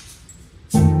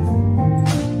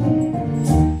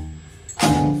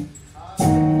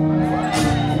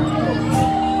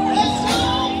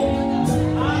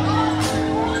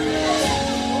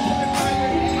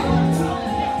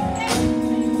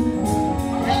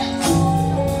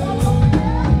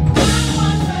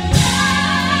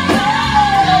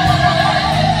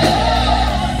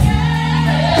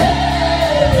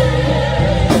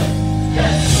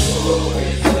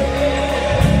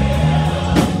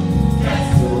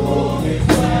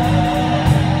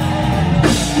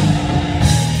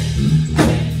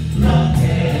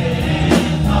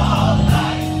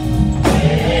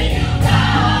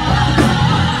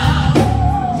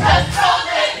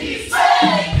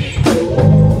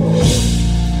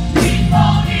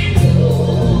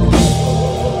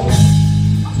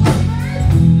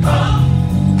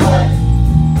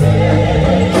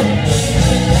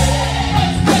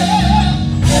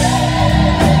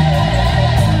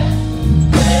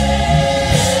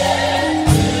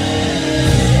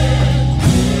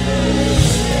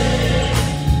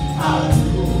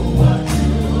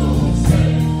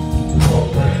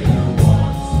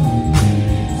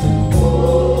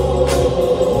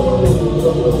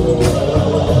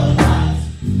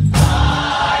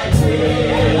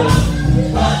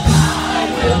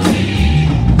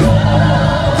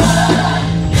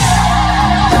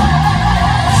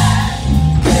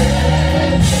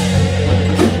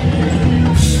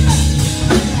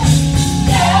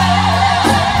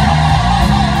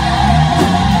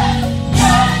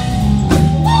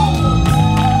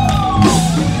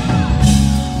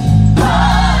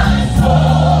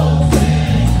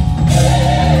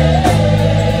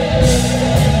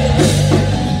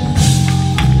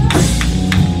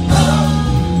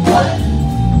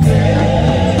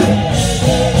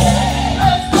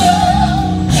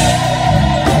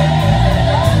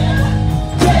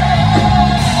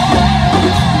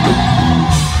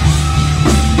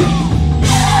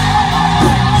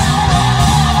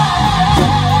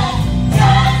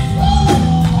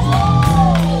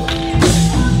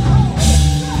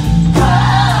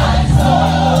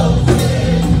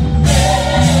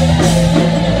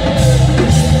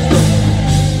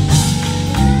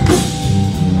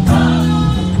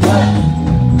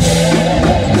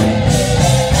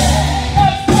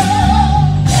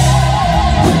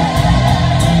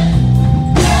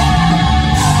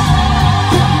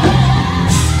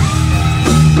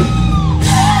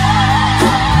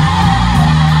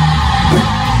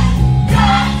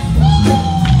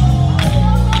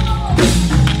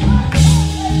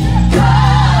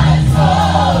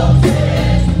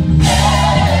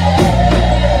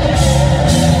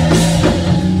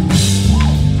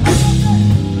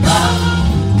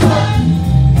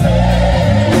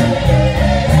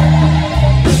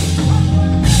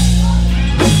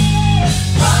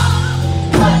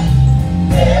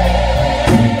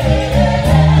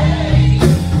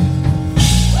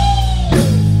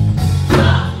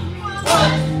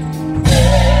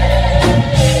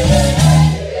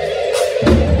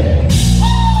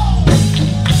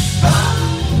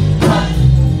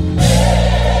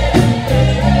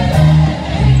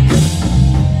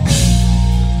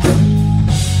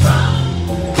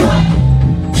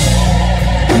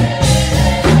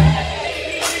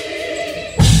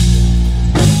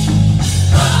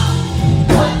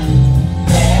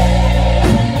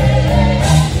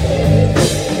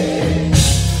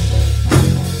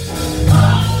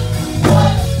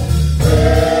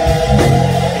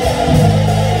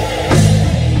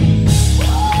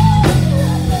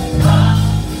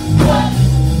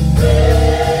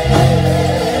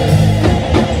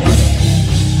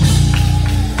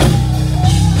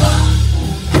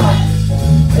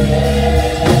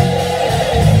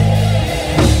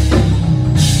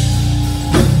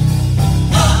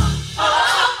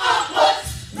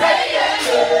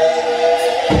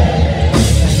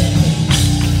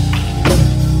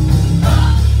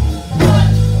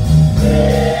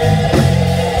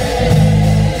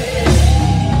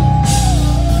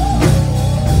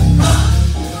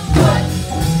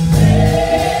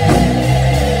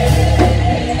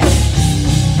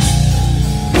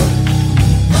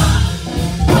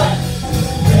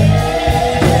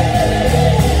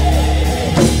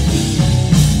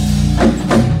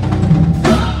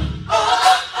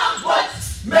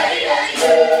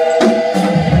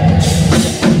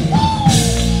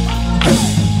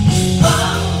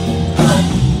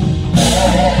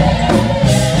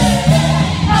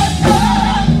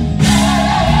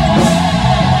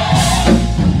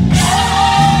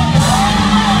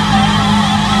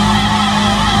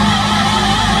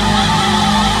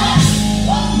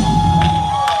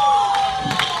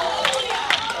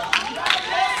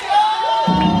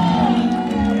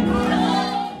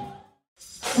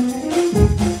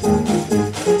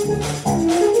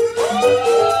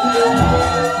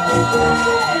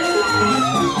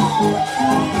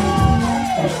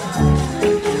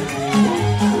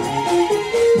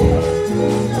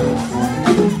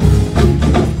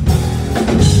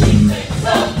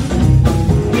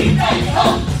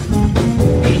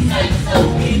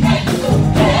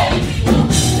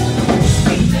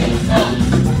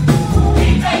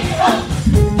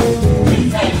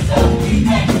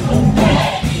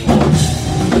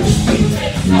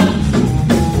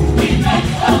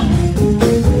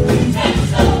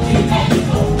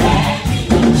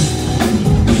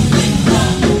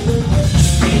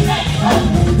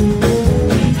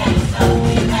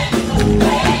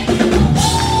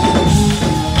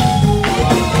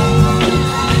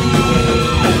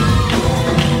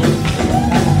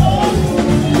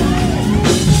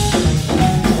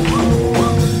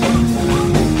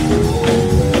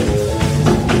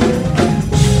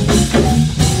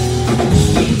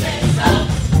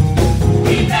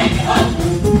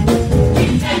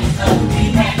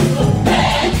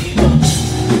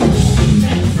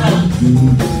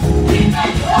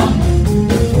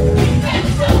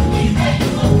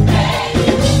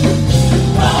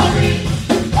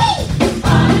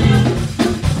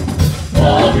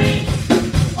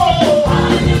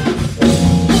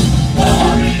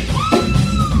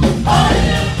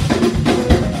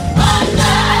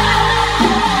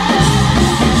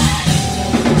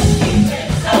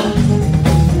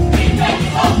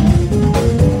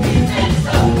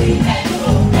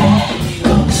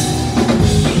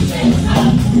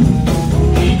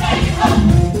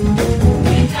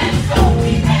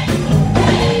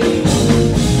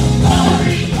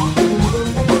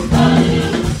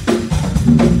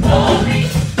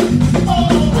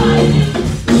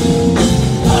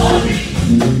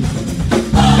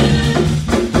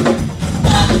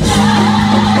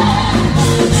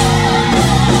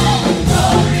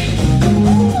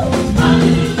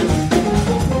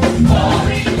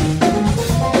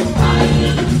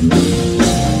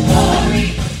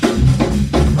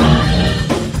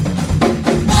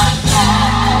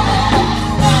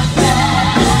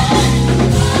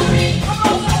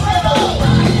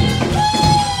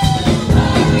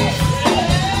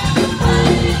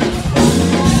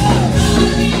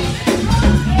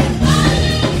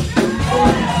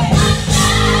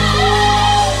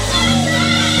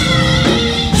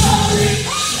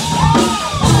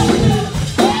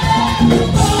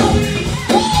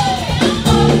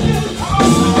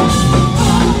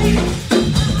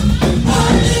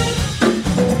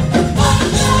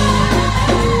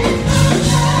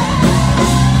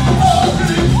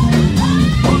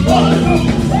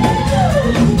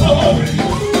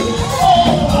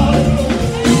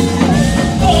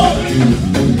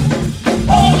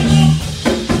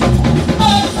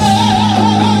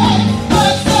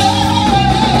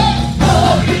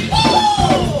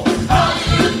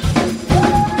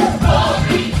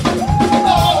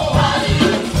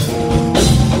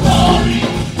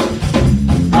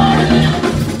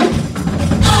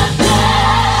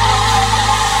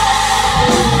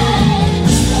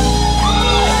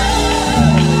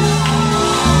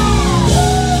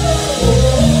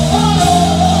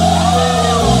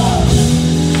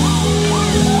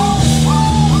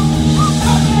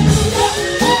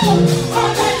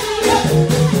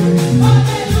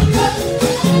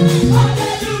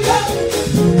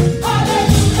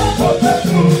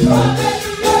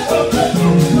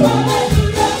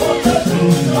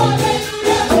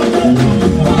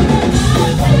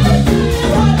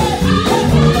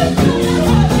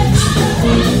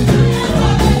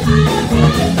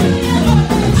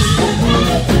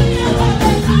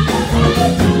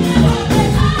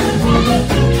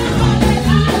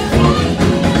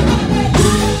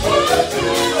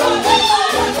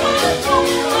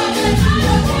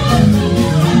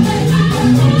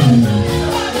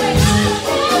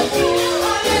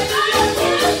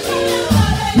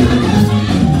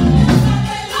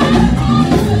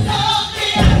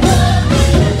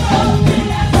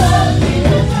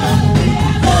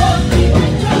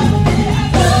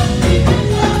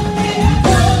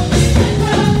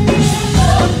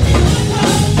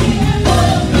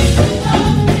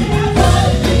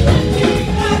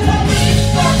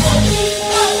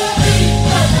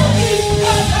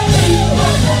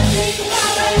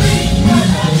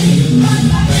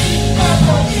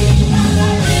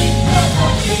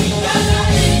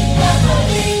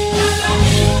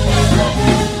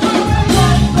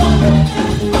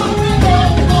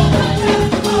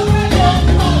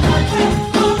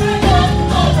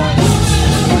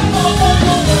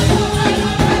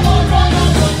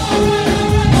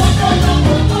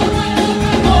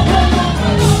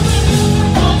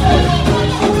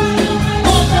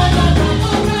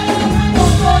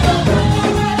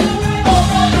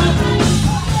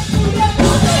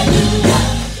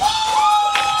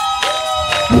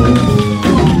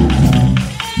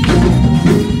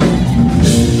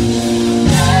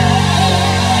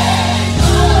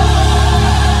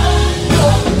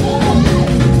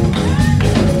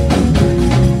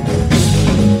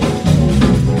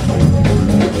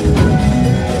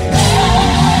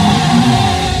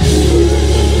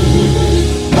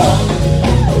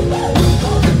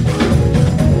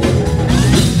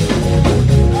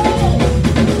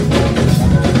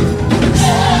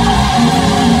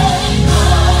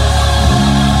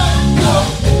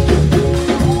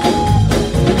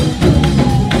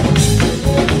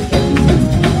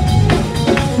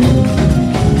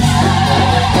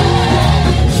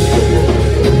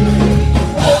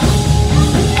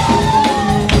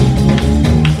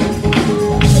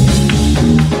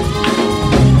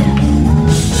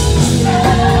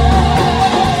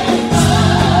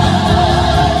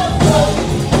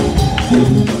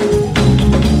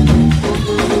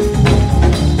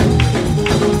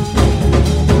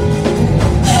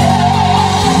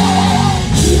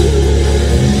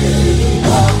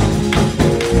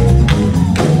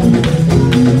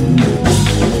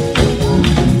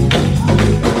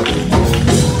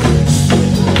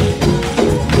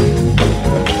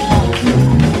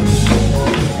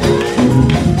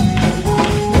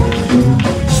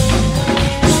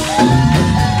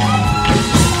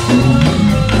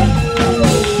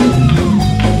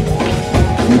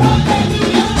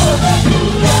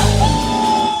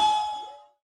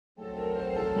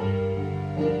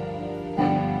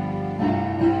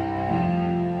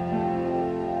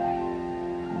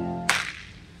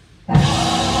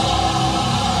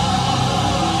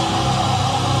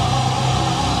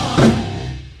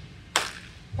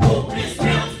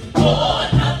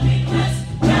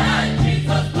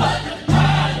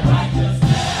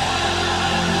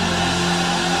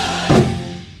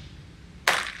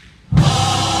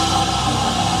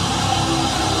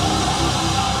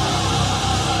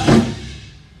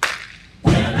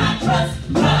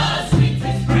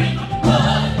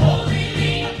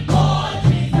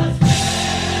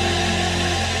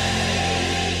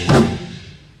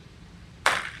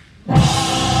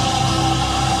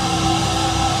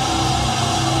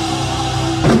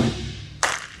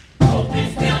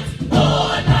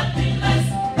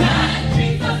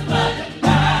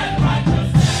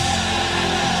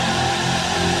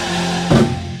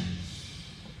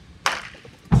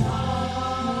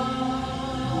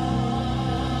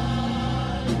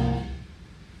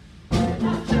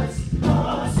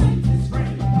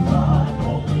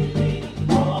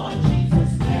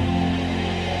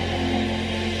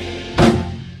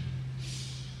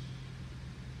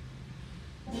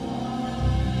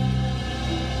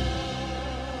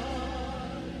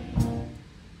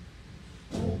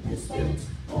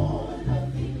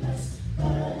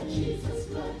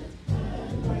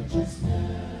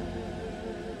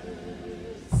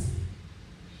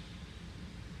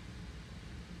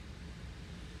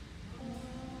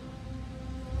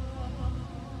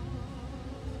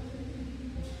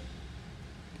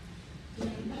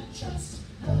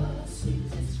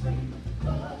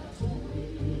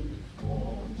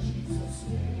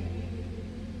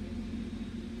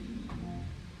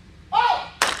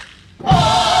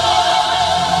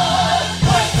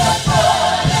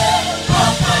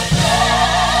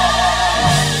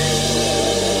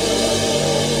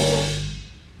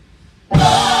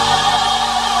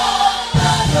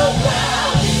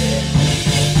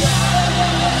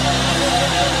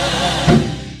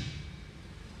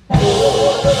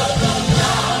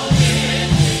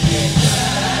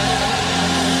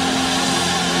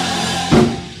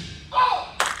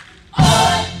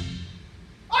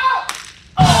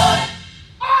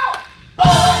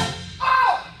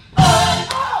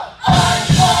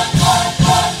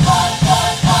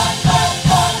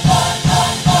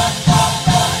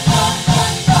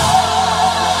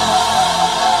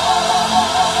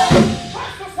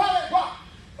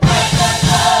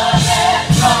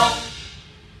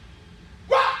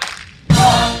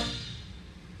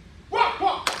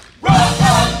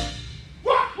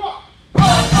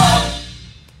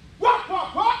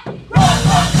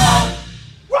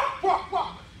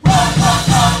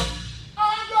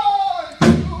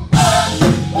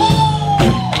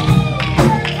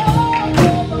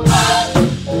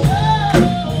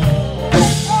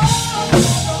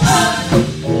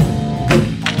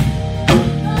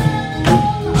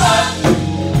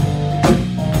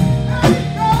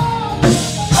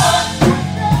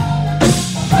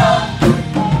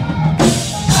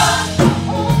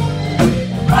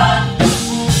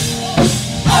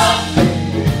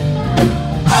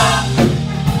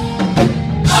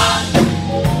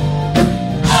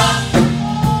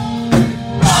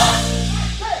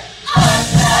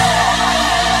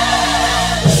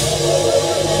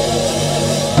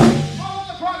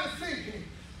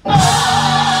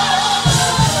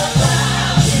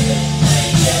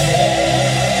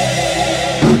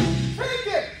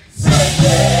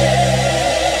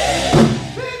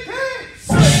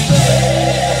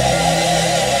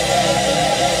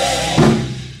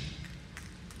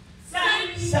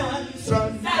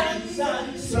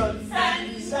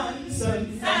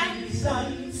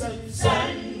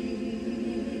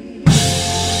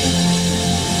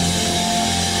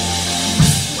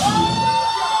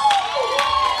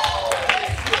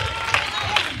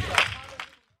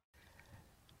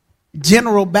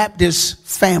 General Baptist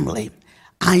family,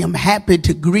 I am happy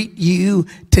to greet you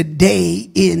today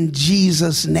in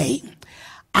Jesus' name.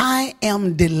 I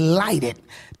am delighted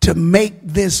to make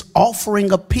this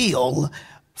offering appeal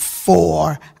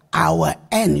for our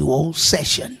annual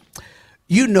session.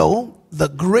 You know, the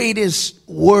greatest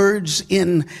words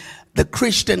in the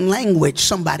Christian language,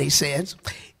 somebody says,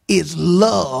 is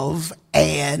love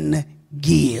and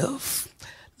give.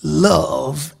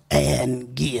 Love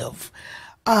and give.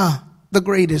 The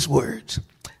greatest words,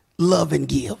 love and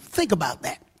give. Think about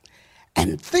that.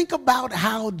 And think about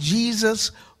how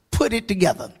Jesus put it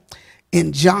together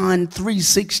in John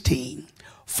 3:16.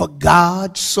 For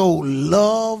God so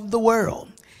loved the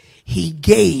world, he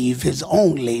gave his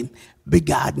only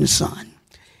begotten son.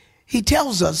 He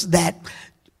tells us that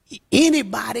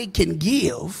anybody can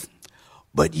give,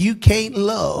 but you can't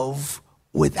love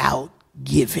without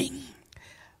giving.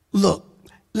 Look,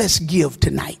 let's give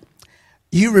tonight.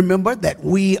 You remember that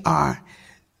we are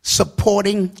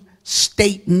supporting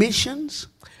state missions.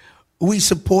 We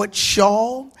support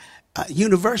Shaw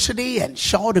University and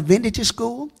Shaw Divinity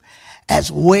School,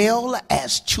 as well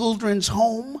as Children's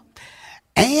Home,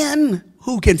 and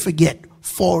who can forget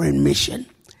Foreign Mission.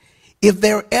 If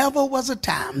there ever was a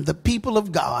time the people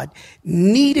of God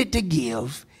needed to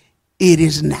give, it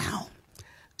is now.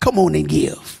 Come on and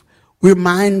give. We're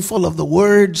mindful of the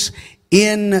words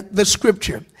in the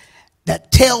scripture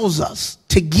that tells us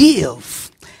to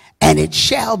give, and it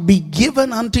shall be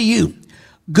given unto you.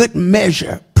 Good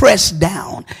measure, pressed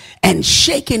down and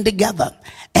shaken together,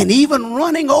 and even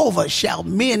running over shall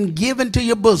men give into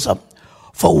your bosom.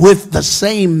 For with the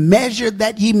same measure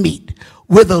that ye meet,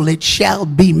 withal it shall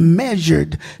be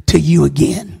measured to you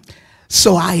again.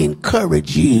 So I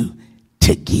encourage you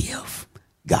to give.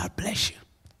 God bless you.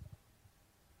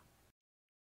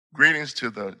 Greetings to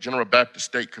the General Baptist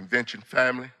State Convention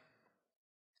family.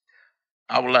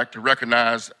 I would like to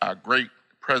recognize our great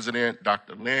president,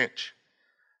 Dr. Lynch,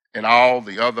 and all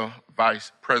the other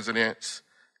vice presidents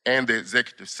and the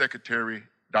executive secretary,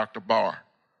 Dr. Barr.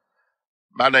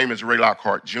 My name is Ray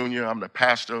Lockhart Jr. I'm the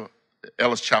pastor at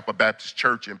Ellis Chapel Baptist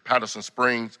Church in Patterson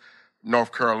Springs,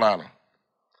 North Carolina.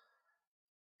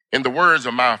 In the words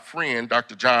of my friend,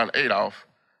 Dr. John Adolph,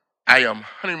 I am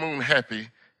honeymoon happy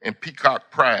and peacock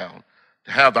proud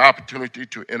to have the opportunity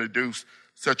to introduce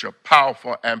such a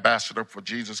powerful ambassador for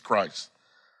Jesus Christ.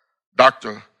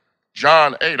 Dr.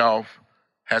 John Adolph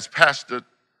has pastored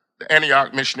the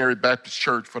Antioch Missionary Baptist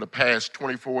Church for the past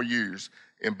 24 years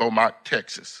in Beaumont,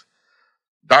 Texas.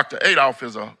 Dr. Adolph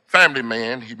is a family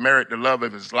man. He married the love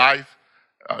of his life,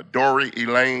 Dory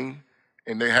Elaine,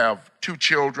 and they have 2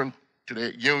 children to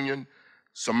their union,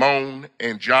 Simone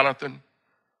and Jonathan.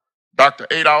 Dr.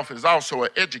 Adolph is also an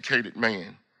educated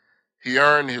man. He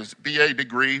earned his BA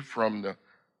degree from the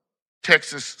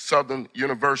Texas Southern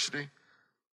University.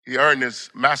 He earned his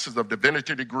Master's of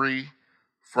Divinity degree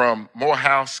from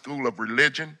Morehouse School of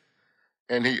Religion,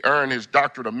 and he earned his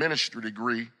Doctorate of Ministry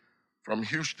degree from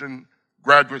Houston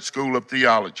Graduate School of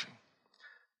Theology.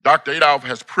 Dr. Adolph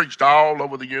has preached all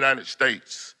over the United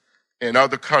States and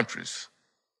other countries.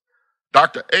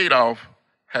 Dr. Adolph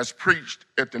has preached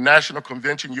at the National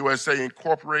Convention USA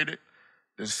Incorporated,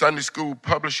 the Sunday School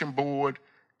Publishing Board,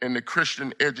 and the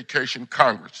Christian Education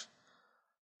Congress.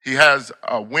 He has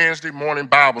a Wednesday morning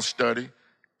Bible study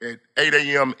at 8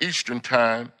 a.m. Eastern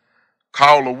Time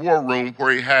called The War Room,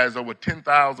 where he has over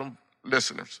 10,000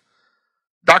 listeners.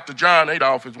 Dr. John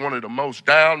Adolph is one of the most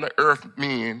down-to-earth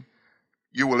men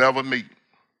you will ever meet.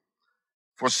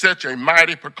 For such a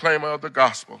mighty proclaimer of the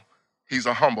gospel, he's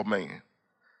a humble man.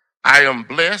 I am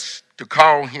blessed to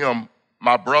call him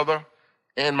my brother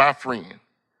and my friend.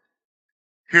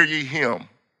 Hear ye him,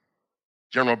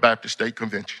 General Baptist State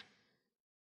Convention.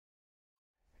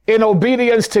 In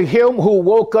obedience to him who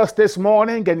woke us this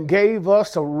morning and gave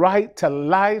us a right to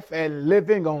life and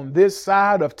living on this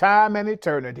side of time and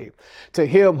eternity, to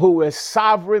him who is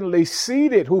sovereignly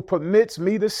seated, who permits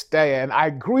me to stand,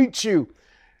 I greet you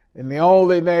in the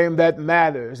only name that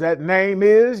matters. That name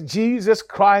is Jesus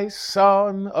Christ,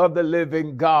 Son of the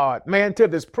living God. Man, to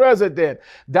this president,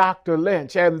 Dr.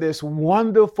 Lynch, and this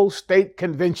wonderful state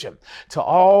convention, to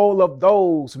all of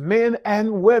those men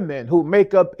and women who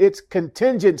make up its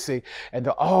contingency, and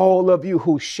to all of you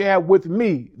who share with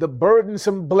me the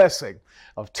burdensome blessing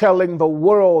of telling the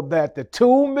world that the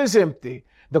tomb is empty,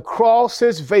 the cross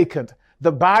is vacant,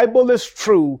 the Bible is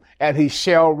true, and he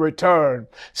shall return.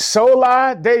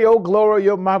 Soli Deo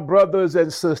Gloria, my brothers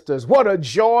and sisters. What a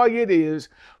joy it is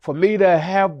for me to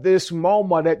have this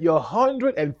moment at your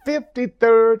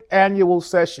 153rd annual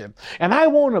session. And I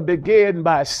want to begin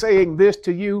by saying this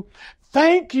to you.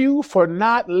 Thank you for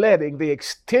not letting the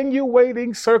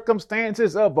extenuating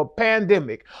circumstances of a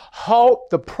pandemic halt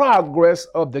the progress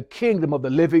of the kingdom of the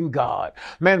living God.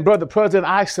 Man, Brother President,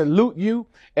 I salute you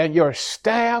and your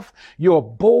staff, your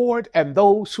board, and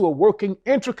those who are working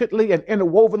intricately and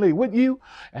interwovenly with you.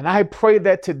 And I pray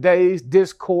that today's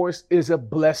discourse is a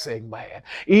blessing, man.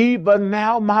 Even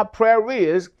now, my prayer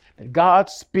is that God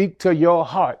speak to your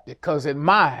heart, because in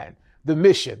mine, the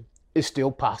mission is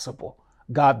still possible.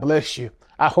 God bless you.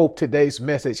 I hope today's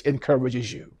message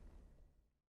encourages you.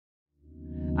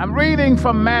 I'm reading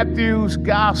from Matthew's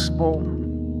Gospel,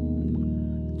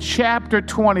 chapter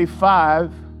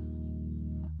 25,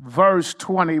 verse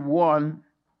 21.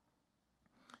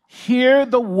 Hear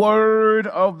the word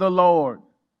of the Lord.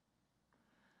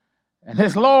 And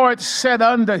his Lord said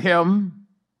unto him,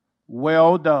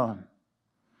 Well done,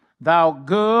 thou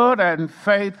good and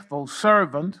faithful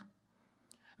servant.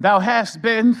 Thou hast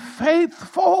been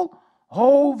faithful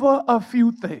over a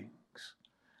few things.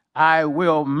 I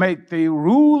will make thee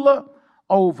ruler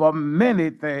over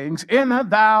many things. Enter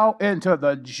thou into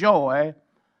the joy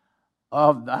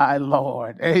of thy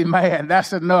Lord. Amen.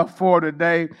 That's enough for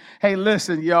today. Hey,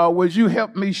 listen, y'all, would you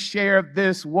help me share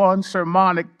this one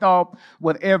sermonic thought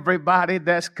with everybody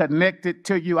that's connected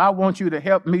to you? I want you to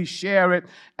help me share it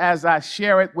as I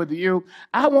share it with you.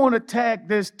 I want to tag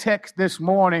this text this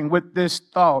morning with this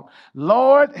thought.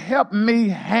 Lord, help me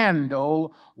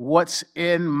handle what's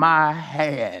in my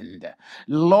hand.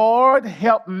 Lord,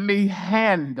 help me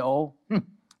handle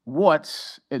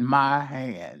what's in my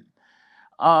hand.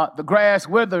 The grass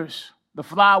withers, the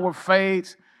flower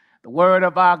fades, the word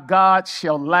of our God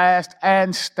shall last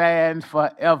and stand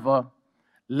forever.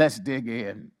 Let's dig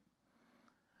in.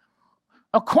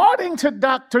 According to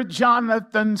Dr.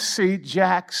 Jonathan C.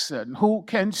 Jackson, who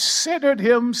considered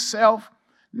himself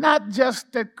not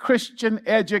just a Christian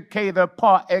educator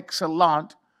par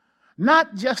excellence,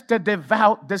 not just a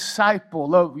devout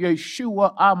disciple of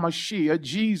Yeshua HaMashiach,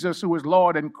 Jesus who is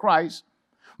Lord and Christ,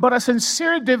 but a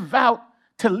sincere devout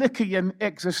Talikian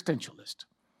existentialist.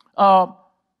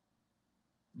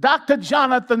 Dr.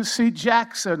 Jonathan C.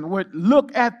 Jackson would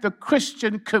look at the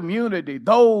Christian community,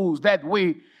 those that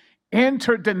we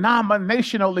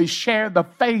interdenominationally share the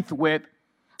faith with,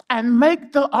 and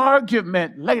make the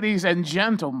argument, ladies and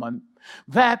gentlemen,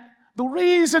 that the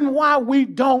reason why we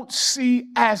don't see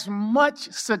as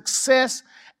much success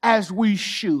as we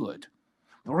should,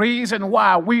 The reason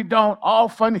why we don't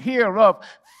often hear of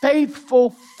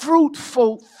faithful,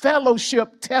 fruitful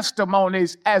fellowship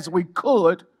testimonies as we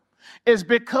could is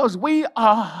because we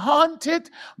are haunted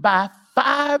by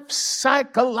 5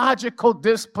 psychological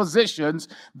dispositions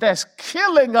that's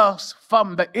killing us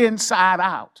from the inside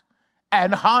out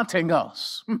and haunting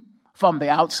us from the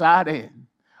outside in.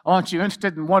 Aren't you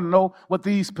interested and want to know what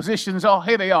these positions are?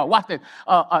 Here they are. Watch it.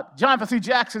 Jonathan C.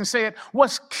 Jackson said,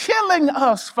 what's killing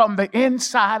us from the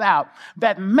inside out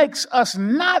that makes us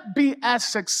not be as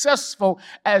successful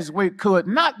as we could,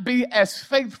 not be as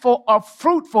faithful or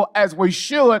fruitful as we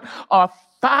should, are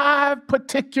 5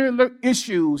 particular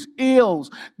issues, ills,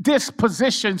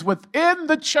 dispositions within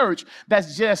the church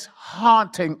that's just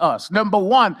haunting us. Number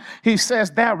 1, he says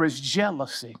there is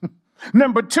jealousy.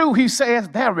 Number 2, he says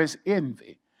there is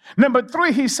envy. Number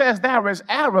 3, he says there is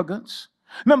arrogance.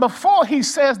 Number 4, he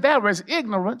says there is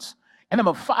ignorance. And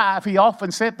number 5, he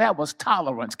often said there was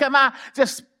tolerance. Can I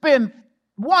just spend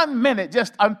 1 minute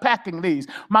just unpacking these?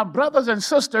 My brothers and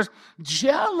sisters,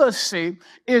 jealousy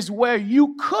is where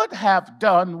you could have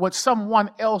done what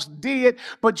someone else did,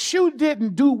 but you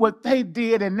didn't do what they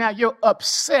did, and now you're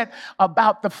upset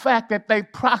about the fact that they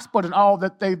prospered in all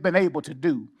that they've been able to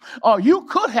do. Or you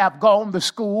could have gone to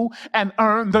school and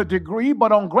earned the degree,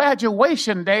 but on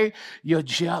graduation day, you're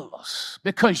jealous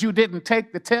because you didn't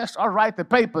take the test or write the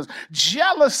papers.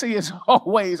 Jealousy is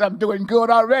always, I'm doing good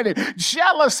already.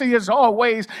 Jealousy is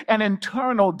always an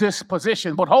internal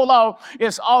disposition, but hold on,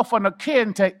 it's often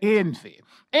akin to envy.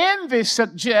 Envy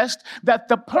suggests that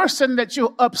the person that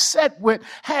you're upset with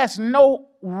has no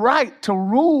right to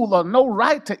rule or no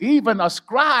right to even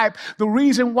ascribe the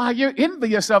reason why you're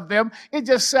envious of them. It's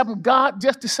just something God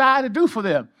just decided to do for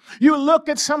them. You look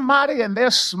at somebody and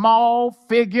their small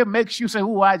figure makes you say,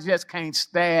 oh, I just can't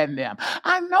stand them.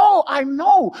 I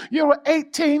know, you're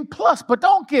 18 plus, but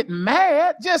don't get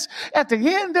mad. Just at the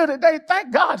end of the day,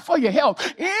 thank God for your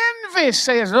health. Envy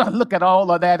says, oh, look at all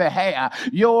of that hair.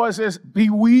 Yours is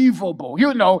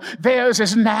beweavable. Theirs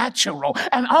is natural.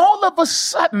 And all of a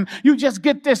sudden, you just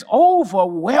get this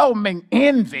overwhelming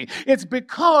envy. It's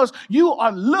because you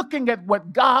are looking at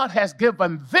what God has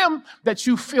given them that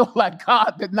you feel like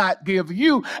God did not give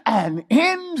you, and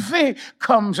envy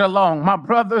comes along, my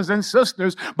brothers and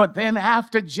sisters. But then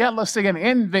after jealousy and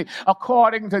envy,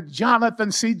 according to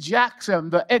Jonathan C. Jackson,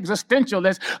 the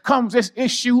existentialist, comes this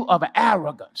issue of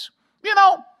arrogance.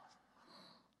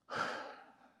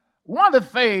 One of the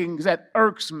things that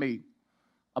irks me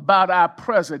about our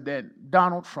president,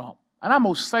 Donald Trump, and I'm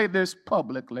going to say this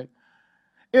publicly,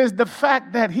 is the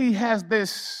fact that he has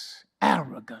this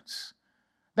arrogance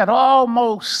that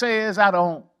almost says, I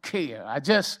don't care.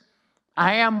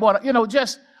 I am what,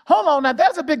 just hold on. Now,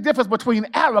 there's a big difference between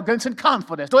arrogance and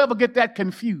confidence. Don't ever get that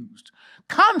confused.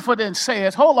 Confidence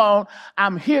says, hold on,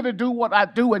 I'm here to do what I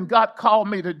do and God called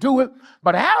me to do it.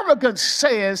 But arrogance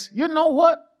says, you know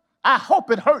what? I hope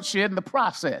it hurts you in the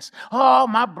process. Oh,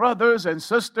 my brothers and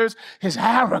sisters, his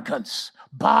arrogance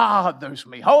bothers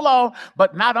me. Hold on.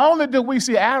 But not only do we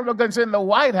see arrogance in the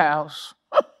White House,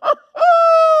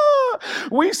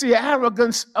 we see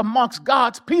arrogance amongst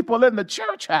God's people in the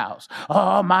church house.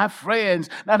 Oh, my friends,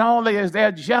 not only is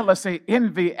there jealousy,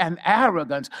 envy, and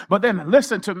arrogance, but then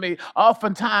listen to me,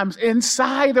 oftentimes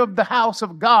inside of the house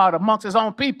of God amongst his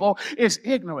own people is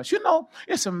ignorance.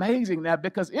 It's amazing now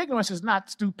because ignorance is not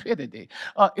stupidity.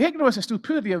 Ignorance and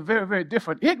stupidity are very, very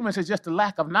different. Ignorance is just a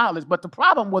lack of knowledge, but the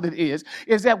problem with it is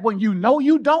that when you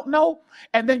don't know,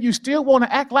 and then you still want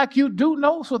to act like you do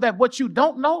know, so that what you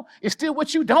don't know is still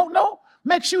what you don't know,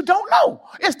 makes you don't know.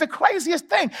 It's the craziest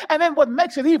thing. And then what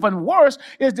makes it even worse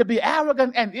is to be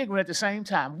arrogant and ignorant at the same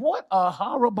time. What a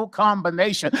horrible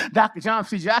combination. Dr. John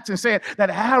C. Jackson said that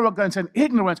arrogance and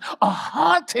ignorance are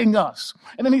haunting us.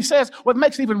 And then he says what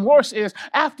makes it even worse is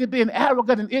after being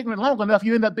arrogant and ignorant long enough,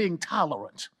 you end up being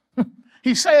tolerant.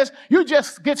 He says you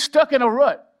just get stuck in a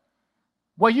rut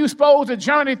where you're supposed to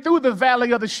journey through the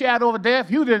valley of the shadow of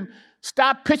death. You didn't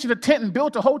stop pitching a tent and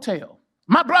built a hotel.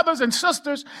 My brothers and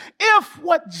sisters, if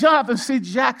what Jonathan C.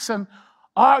 Jackson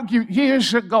argued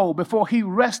years ago before he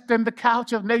rested in the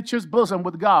couch of nature's bosom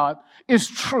with God is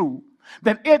true,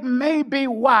 then it may be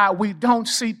why we don't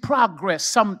see progress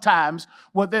sometimes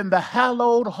within the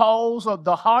hallowed halls of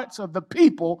the hearts of the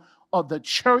people of the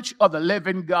church of the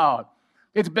living God.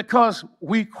 It's because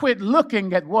we quit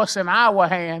looking at what's in our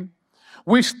hand.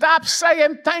 We stop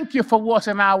saying thank you for what's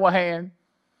in our hand.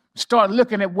 Start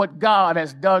looking at what God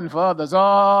has done for others. Oh,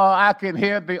 I can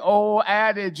hear the old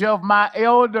adage of my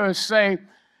elders say,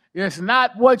 it's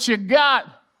not what you got.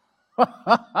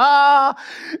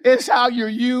 It's how you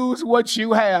use what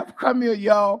you have. Come here,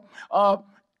 y'all.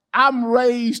 I'm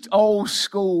raised old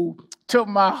school to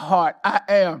my heart. I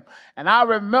am. And I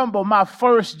remember my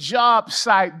first job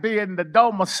site being the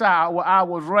domicile where I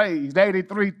was raised,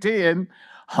 8310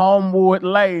 Homewood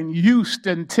Lane,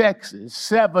 Houston, Texas,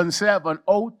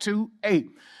 77028.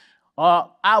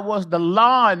 I was the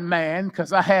lawn man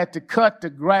because I had to cut the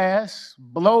grass,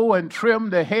 blow and trim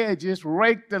the hedges,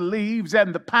 rake the leaves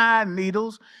and the pine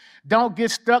needles, don't get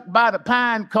stuck by the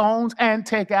pine cones, and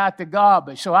take out the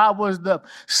garbage. So I was the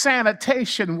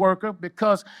sanitation worker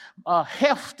because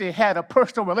Hefty had a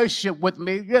personal relationship with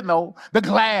me, the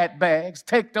Glad bags.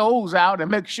 Take those out and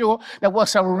make sure that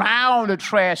what's around the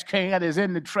trash can is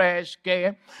in the trash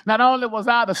can. Not only was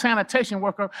I the sanitation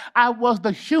worker, I was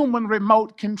the human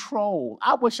remote control.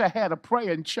 I wish I had a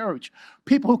praying church.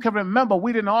 People who can remember,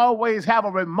 we didn't always have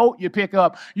a remote you pick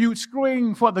up. You'd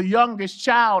scream for the youngest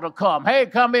child to come. Hey,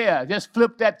 come here. Just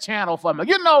flip that channel for me.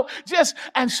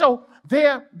 And so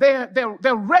their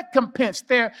recompense,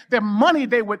 their money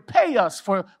they would pay us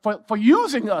for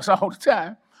using us all the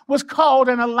time was called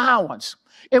an allowance.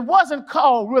 It wasn't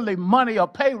called really money or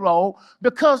payroll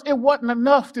because it wasn't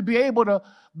enough to be able to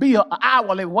be an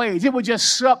hourly wage. It was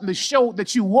just something to show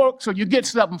that you work so you get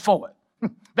something for it.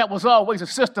 That was always a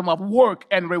system of work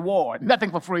and reward,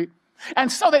 nothing for free. And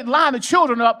so they'd line the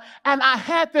children up, and I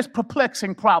had this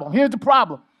perplexing problem. Here's the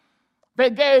problem. They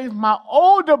gave my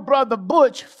older brother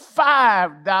Butch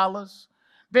 $5.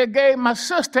 They gave my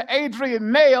sister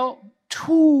Adrian Nail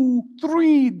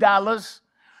 $3.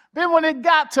 Then when it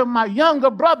got to my younger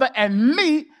brother and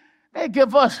me, they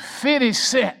give us 50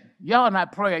 cents. Y'all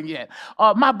not praying yet.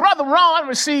 My brother Ron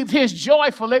received his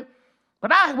joyfully,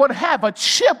 but I would have a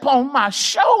chip on my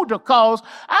shoulder because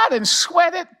I done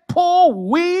sweated,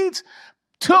 pulled weeds,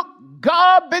 took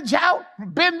garbage out,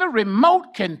 been the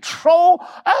remote control.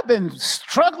 I've been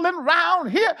struggling around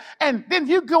here, and then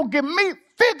you gonna give me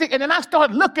 50, and then I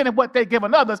started looking at what they're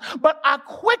giving others, but I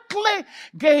quickly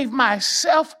gave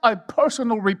myself a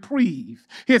personal reprieve.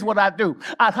 Here's what I'd do.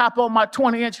 I'd hop on my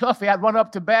 20-inch Huffy. I'd run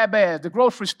up to Baba's, the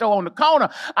grocery store on the corner.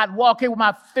 I'd walk in with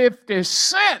my 50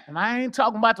 cents, and I ain't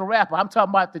talking about the rapper. I'm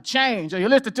talking about the change. Are you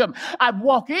listening to me? I'd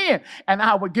walk in, and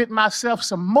I would get myself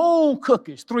some moon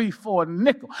cookies, 3 for a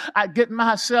nickel. I'd get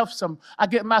myself some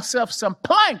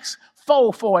planks,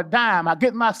 4 for a dime. I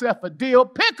get myself a dill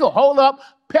pickle. Hold up.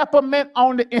 Peppermint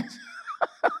on the inside.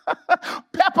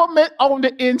 Peppermint on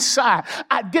the inside.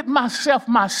 I'd get myself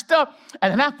my stuff,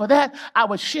 and then after that, I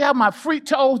would share my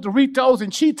Fritos, Doritos,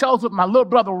 and Cheetos with my little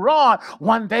brother Ron.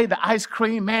 One day, the ice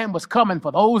cream man was coming.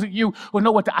 For those of you who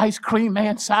know what the ice cream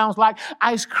man sounds like,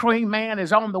 ice cream man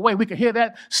is on the way. We could hear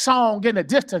that song in the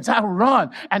distance. I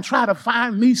run and try to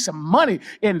find me some money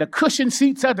in the cushion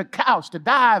seats of the couch, the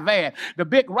divan, the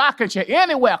big rocking chair,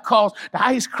 anywhere, because the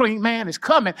ice cream man is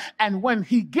coming. And when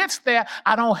he gets there,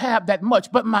 I don't have that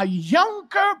much. But my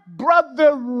younger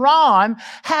brother Ron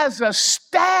has a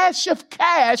stash of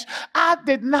cash I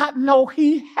did not know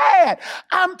he had.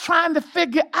 I'm trying to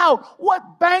figure out,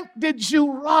 what bank did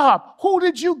you rob? Who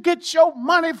did you get your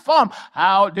money from?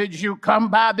 How did you come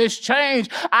by this change?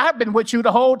 I've been with you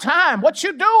the whole time. What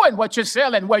you doing? What you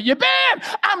selling? Where you been?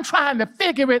 I'm trying to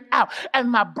figure it out.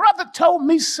 And my brother told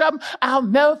me something I'll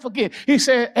never forget. He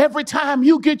said, every time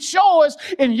you get yours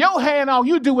in your hand, all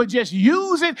you do is just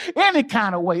use it any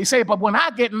kind of way. He said, but when I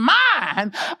get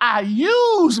mine, I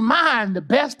use mine the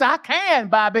best I can,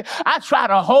 Bobby. I try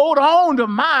to hold on to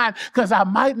mine because I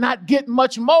might not get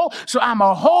much more. So I'm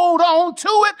going to hold on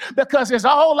to it because it's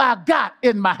all I got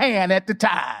in my hand at the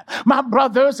time. My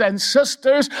brothers and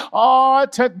sisters,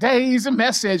 today's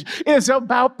message is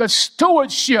about the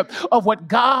stewardship of what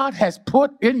God has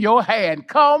put in your hand.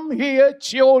 Come here,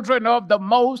 children of the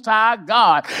Most High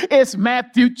God. It's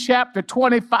Matthew chapter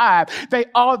 25. They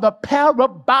are the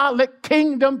parabolic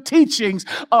kingdom teachings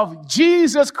of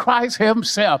Jesus Christ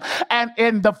himself. And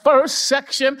in the first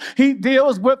section, he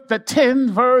deals with the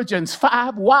 10 virgins,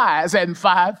 5 wise and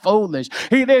 5 foolish.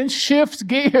 He then shifts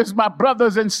gears, my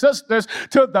brothers and sisters,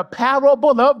 to the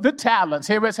parable of the talents.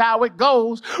 Here is how it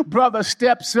goes. Brother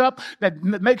steps up to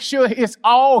make sure it's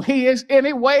all his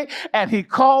anyway, and he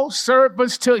calls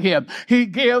servants to him. He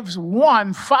gives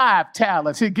one 5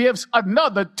 talents. He gives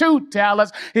another 2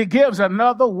 talents. He gives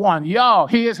another 1. Y'all,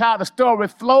 here's how the story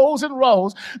flows. rows and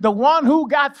rows. The one who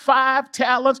got 5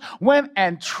 talents went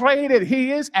and traded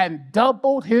his and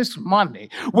doubled his money.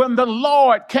 When the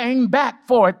Lord came back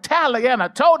for a tally and a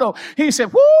total, he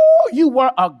said, woo, you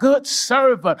were a good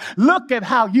servant. Look at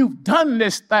how you've done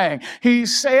this thing. He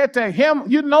said to him,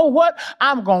 you know what?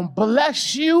 I'm going to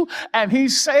bless you. And he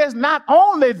says not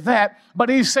only that, but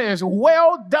he says,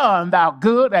 well done, thou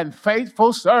good and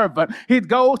faithful servant. He'd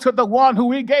go to the one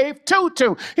who he gave 2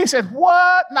 to. He said,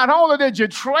 what? Not only did you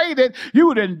trade it,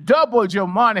 you done doubled your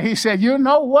money. He said, you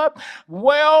know what?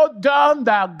 Well done,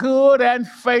 thou good and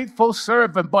faithful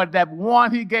servant. But that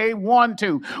one he gave 1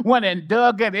 to went and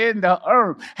dug it in the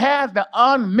earth, had the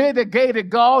unmitigated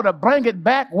gall to bring it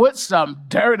back with some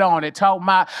dirt on it. Talking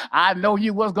about, I know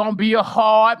you was going to be a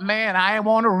hard man. I ain't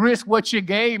want to risk what you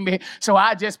gave me. So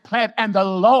I just planted. And the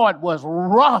Lord was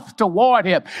rough toward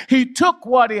him. He took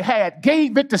what he had,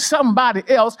 gave it to somebody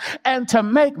else, and to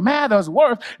make matters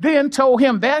worse, then told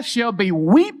him, there shall be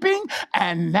weeping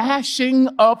and gnashing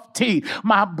of teeth.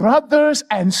 My brothers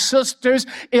and sisters,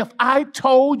 if I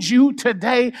told you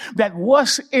today that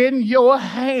what's in your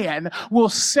hand will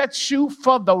set you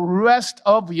for the rest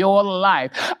of your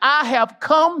life, I have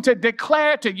come to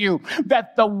declare to you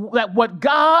that what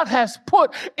God has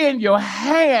put in your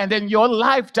hand in your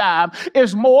lifetime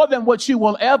is more than what you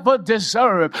will ever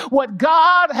deserve. What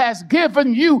God has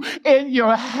given you in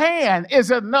your hand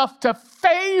is enough to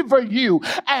favor you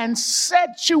and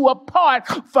set you apart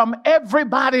from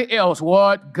everybody else.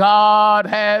 What God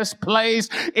has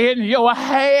placed in your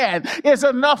hand is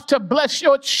enough to bless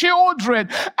your children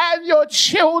and your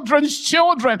children's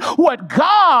children. What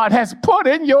God has put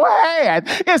in your hand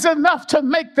is enough to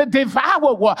make the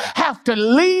devourer have to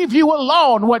leave you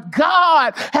alone. What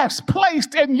God has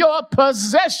placed in your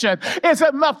possession is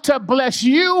enough to bless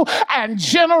you and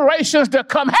generations to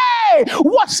come. Hey,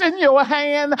 what's in your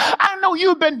hand? I know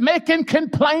you've been making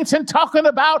complaints and talking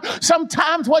about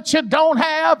sometimes what you don't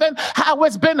have and how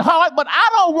it's been hard, but I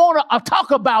don't want to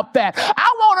talk about that.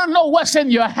 I want to know what's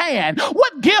in your hand.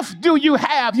 What gift do you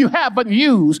have you haven't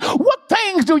used? What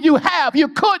things do you have you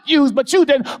could use, but you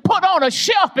didn't put on a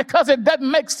shelf because it doesn't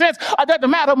make sense or doesn't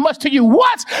matter much to you?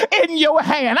 What's in your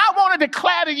hand? I want to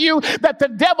declare to you that the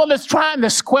devil is trying to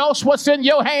squelch what's in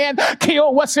your hand,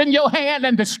 kill what's in your hand,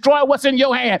 and destroy what's in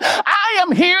your hand. I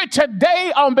am here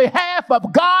today on behalf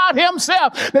of God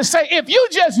himself to say, if you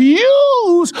just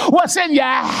use what's in your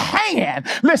hand,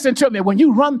 listen to me, when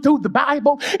you run through the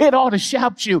Bible, it ought to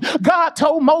shout you. God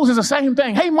told Moses the same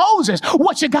thing. Hey, Moses,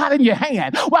 what you got in your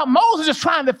hand? While Moses is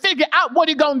trying to figure out what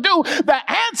he's going to do, the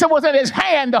answer was in his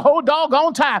hand the whole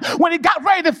doggone time. When he got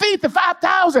ready to feed the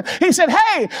 5,000, he said,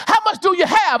 hey, how much do you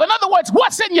have? In other words,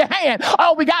 what's in your hand?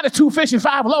 Oh, we got 2 fish and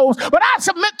 5 loaves. But I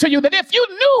submit to you that if you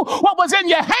knew what was in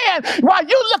your hand while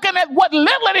you're looking at what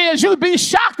little it is, you'd be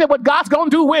shocked at what God's going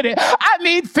to do with it. I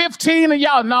need 15 of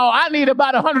y'all. No, I need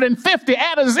about 150.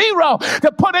 Add a 0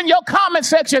 to put in your comment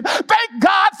section. Thank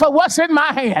God for what's in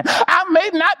my hand. I may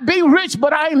not be rich,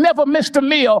 but I ain't never missed a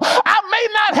meal. I may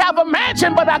not have a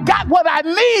mansion, but I got what I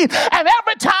need. And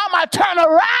every time I turn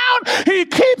around, he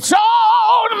keeps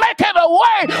on making a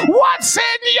way. What's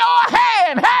in your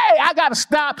hand? Hey, I got to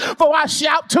stop before I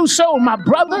shout too soon. My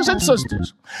brothers and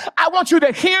sisters, I want you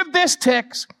to hear this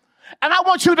text, and I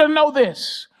want you to know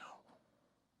this.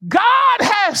 God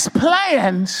has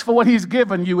plans for what he's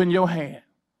given you in your hand.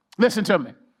 Listen to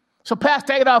me. So,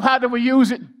 Pastor Adolph, how do we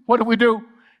use it? What do we do?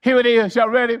 Here it is. Y'all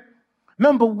ready?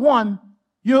 Number 1,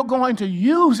 you're going to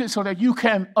use it so that you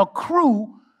can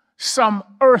accrue some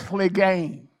earthly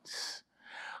gains.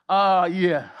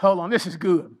 Hold on. This is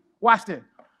good. Watch this.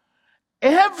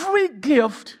 Every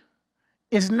gift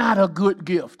is not a good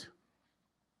gift,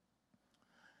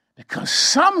 because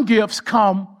some gifts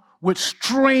come with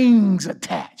strings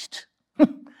attached.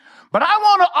 But I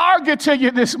want to argue to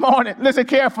you this morning, listen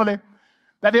carefully,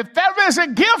 that if there is a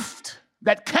gift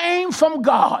that came from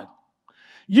God,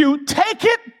 you take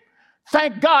it,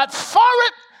 thank God for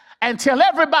it, and tell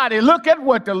everybody, look at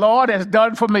what the Lord has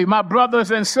done for me. My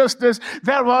brothers and sisters,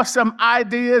 there are some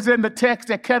ideas in the text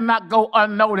that cannot go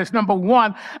unnoticed. Number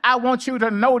 1, I want you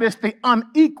to notice the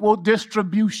unequal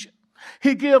distribution.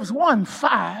 He gives 1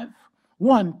 5,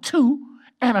 1 2,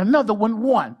 and another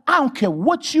 1. I don't care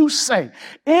what you say.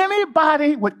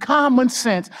 Anybody with common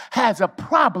sense has a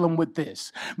problem with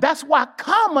this. That's why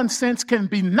common sense can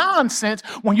be nonsense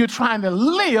when you're trying to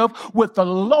live with the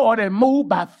Lord and move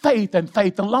by faith and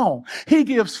faith alone. He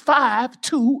gives 5,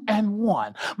 2, and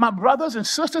 1. My brothers and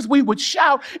sisters, we would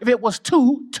shout if it was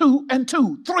 2, 2, and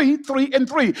 2, 3, 3, and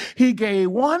 3. He gave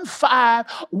 1 5,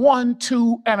 1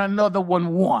 2, and another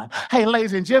 1. Hey,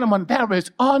 ladies and gentlemen, there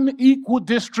is unequal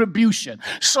distribution.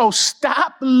 So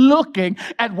stop looking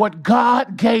at what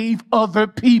God gave other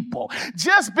people.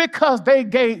 Just because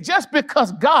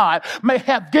God may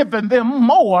have given them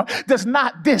more does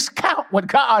not discount what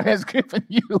God has given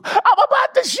you. I'm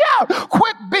about to shout,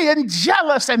 quit being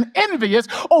jealous and envious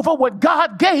over what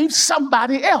God gave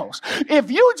somebody else.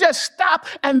 If you just stop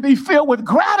and be filled with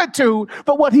gratitude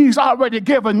for what he's already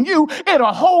given you,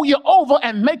 it'll hold you over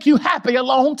and make you happy a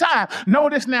long time.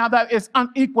 Notice now that it's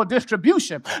unequal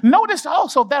distribution. Notice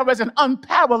also there is an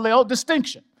unparalleled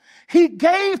distinction. He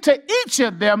gave to each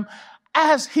of them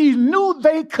as he knew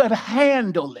they could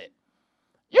handle it.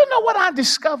 You know what I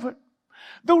discovered?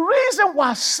 The reason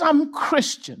why some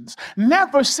Christians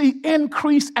never see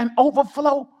increase and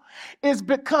overflow is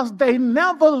because they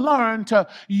never learned to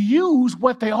use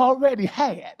what they already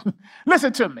had.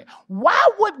 Listen to me. Why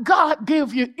would God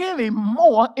give you any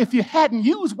more if you hadn't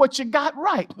used what you got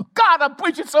right? God, I'm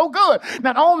preaching so good.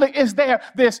 Not only is there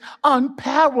this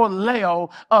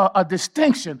unparalleled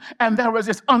distinction and there is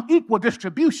this unequal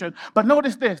distribution, but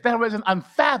notice this, there is an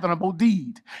unfathomable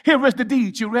deed. Here is the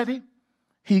deed. You ready?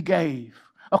 He gave.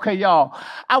 Okay, y'all,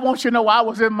 I want you to know I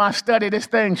was in my study. This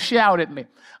thing shouted at me.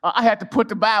 I had to put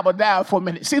the Bible down for a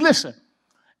minute. See, listen,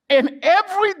 in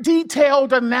every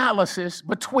detailed analysis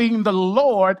between the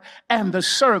Lord and the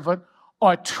servant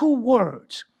are two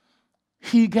words.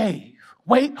 He gave.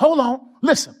 Wait, hold on.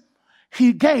 Listen.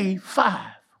 He gave 5.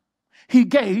 He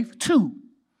gave 2.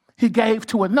 He gave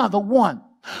to another 1.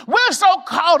 We're so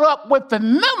caught up with the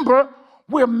number,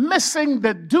 we're missing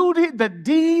the duty, the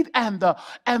deed, and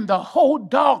the whole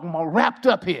dogma wrapped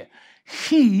up here.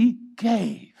 He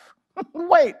gave.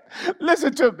 Wait,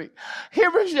 listen to me.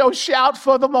 Here is your shout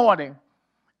for the morning.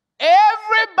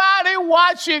 Everybody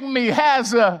watching me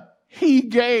has a he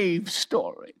gave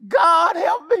story. God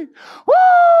help me.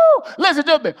 Woo! Listen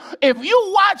to me. If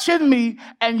you're watching me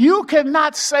and you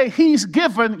cannot say he's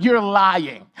given, you're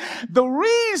lying. The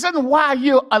reason why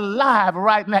you're alive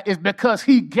right now is because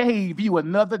he gave you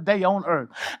another day on earth.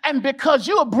 And because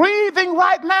you're breathing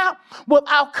right now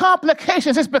without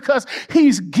complications, it's because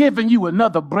he's given you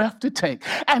another breath to take.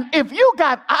 And if you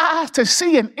got eyes to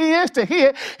see and ears to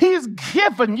hear, he's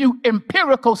given you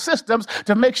empirical systems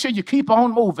to make sure you keep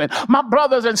on moving. My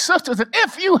brothers and sisters, and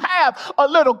if you have a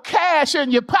little cash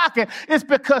in your pocket, it's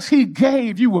because he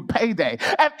gave you a payday.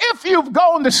 And if you've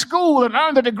gone to school and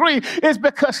earned a degree, it's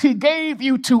because he gave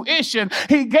you tuition.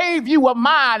 He gave you a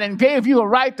mind and gave you a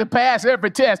right to pass every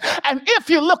test. And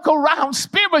if you look around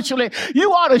spiritually,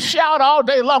 you ought to shout all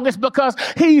day long. It's because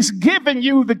he's given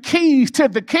you the keys to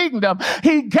the kingdom.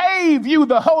 He gave you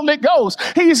the Holy Ghost.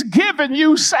 He's given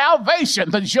you salvation.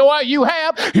 The joy you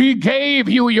have, he gave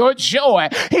you your joy.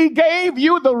 He gave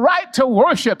you the right to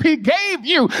worship. He gave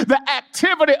you the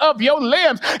activity of your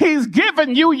limbs. He's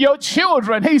given you your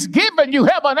children. He's given you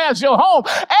heaven as your home.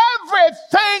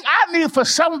 Everything I need for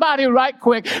somebody right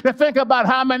quick to think about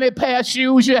how many pair of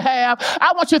shoes you have.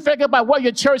 I want you to think about where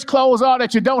your church clothes are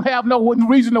that you don't have no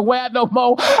reason to wear no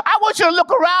more. I want you to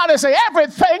look around and say,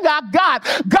 everything I got,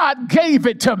 God gave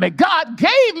it to me. God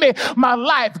gave me my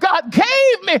life. God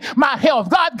gave me my health.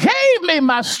 God gave me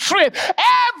my strength.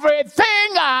 Everything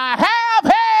I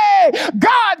have, hey,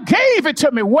 God gave it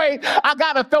to me. Wait, I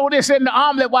got to throw this in the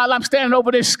omelet while I'm standing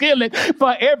over this skillet.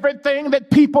 For everything that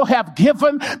people have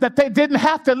given that they didn't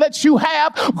have to let you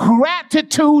have,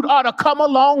 gratitude ought to come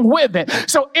along with it.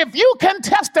 So if you can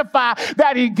testify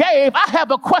that he gave, I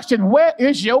have a question. Where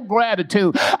is your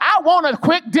gratitude? I want a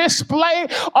quick display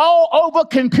all over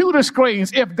computer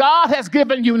screens. If God has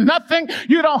given you nothing,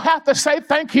 you don't have to say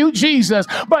thank you, Jesus.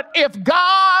 But if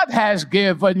God has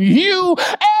given you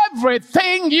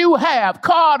everything you have,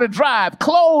 car to drive,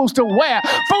 clothes to wear,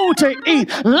 food to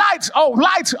eat, lights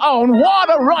on,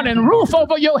 water running, roof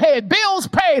over your head, bills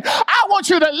paid, I want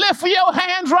you to lift your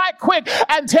hands right quick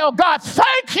and tell God,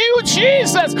 thank you,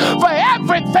 Jesus, for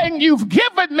everything you've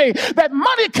given me that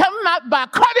money cannot buy,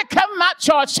 credit cannot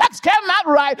charge, checks cannot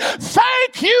write.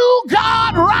 Thank you,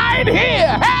 God, right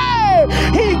here. Hey,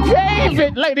 he gave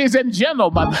it, ladies and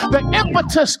gentlemen. The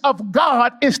impetus of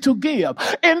God is to give.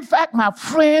 In fact, my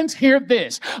friends, hear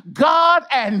this. God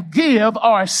and give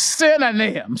are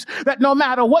synonyms. That no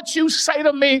matter what you say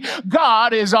to me,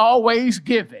 God is always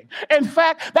giving. In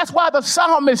fact, that's why the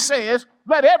psalmist says,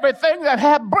 let everything that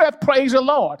have breath praise the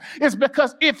Lord. It's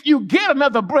because if you get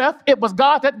another breath, it was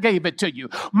God that gave it to you.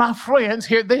 My friends,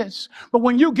 hear this. But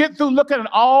when you get through looking at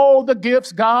all the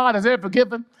gifts God has ever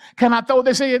given, can I throw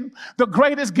this in? The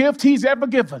greatest gift he's ever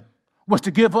given was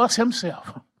to give us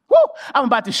himself. Woo! I'm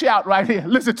about to shout right here.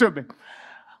 Listen to me.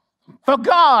 For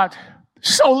God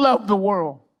so loved the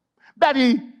world that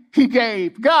he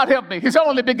gave, God help me, his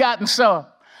only begotten son.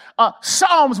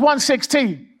 Psalms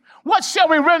 116. What shall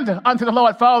we render unto the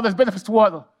Lord for all his benefits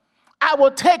toward us? I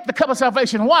will take the cup of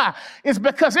salvation. Why? It's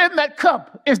because in that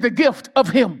cup is the gift of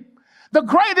him. The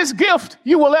greatest gift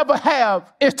you will ever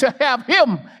have is to have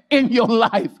him in your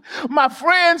life. My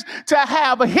friends, to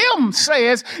have him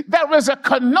says there is a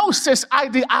kenosis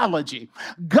ideology.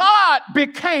 God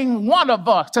became one of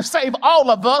us to save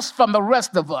all of us from the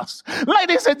rest of us.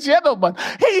 Ladies and gentlemen,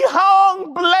 he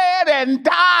hung, bled, and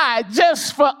died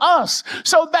just for us,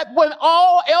 so that when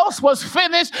all else was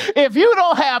finished, if you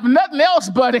don't have nothing else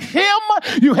but him,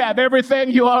 you have everything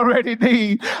you already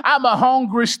need. I'm a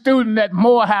hungry student at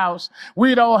Morehouse.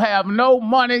 We don't have no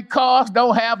money, cars,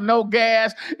 don't have no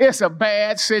gas. It's a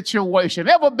bad situation.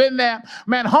 Ever been there?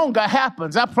 Man, hunger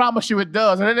happens. I promise you it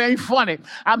does. And it ain't funny.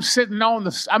 I'm sitting on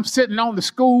the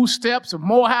school steps of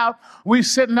Morehouse. We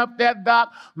sitting up there,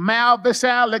 Doc. Malvis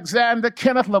Alexander,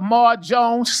 Kenneth Lamar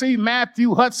Jones, C.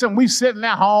 Matthew Hudson. We sitting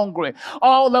there hungry.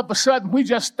 All of a sudden, we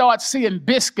just start seeing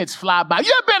biscuits fly by.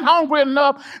 You ever been hungry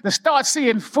enough to start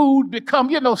seeing food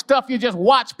become, stuff you just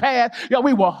watch past?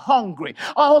 We were hungry.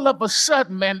 All of a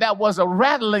sudden, man, that was a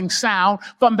rattling sound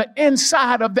from the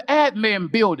inside of the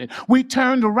admin building. We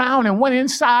turned around and went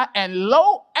inside, and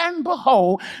lo and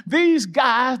behold, these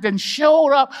guys then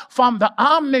showed up from the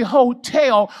Omni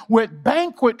Hotel with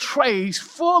banquet trays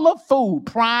full of food.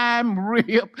 Prime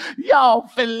rib, y'all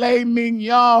filet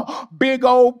mignon, big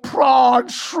old prawn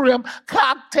shrimp,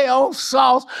 cocktail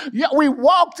sauce. We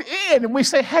walked in and we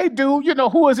said, hey, dude,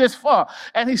 who is this for?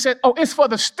 And he said, oh, it's for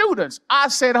the students. I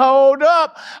said, hold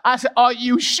up. I said, are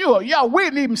you sure? Y'all, we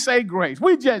didn't even say grace.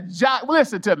 We just,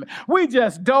 listen to me. We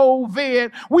just dove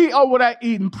in. We over there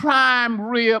eating prime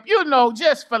rib,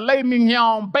 just filet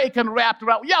mignon, bacon wrapped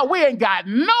around. Y'all, we ain't got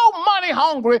no money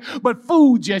hungry, but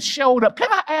food just showed up. Can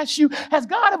I ask you, has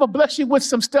God ever blessed you with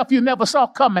some stuff you never saw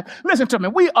coming? Listen to me.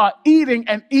 We are eating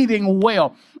and eating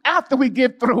well. After we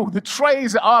get through, the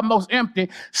trays are almost empty.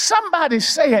 Somebody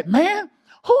said, man,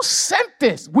 who sent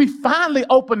this? We finally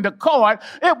opened the card.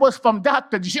 It was from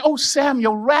Dr. Joe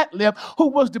Samuel Ratliff, who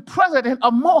was the president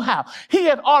of Morehouse. He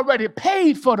had already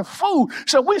paid for the food.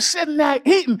 So we're sitting there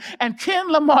eating, and Ken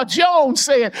Lamar Jones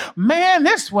said, man,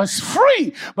 this was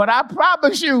free. But I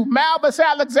promise you, Malvis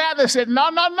Alexander said, no,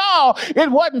 it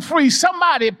wasn't free.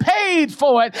 Somebody paid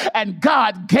for it, and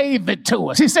God gave it to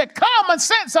us. He said, common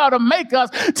sense ought to make us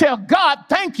tell God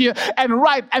thank you and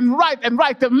write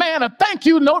the man a thank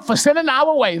you note for sending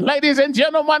our way. Ladies and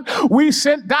gentlemen, we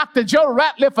sent Dr. Joe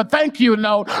Ratliff a thank you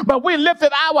note, but we lifted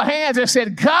our hands and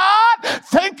said, God,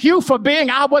 thank you for being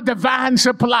our divine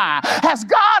supply. Has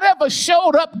God ever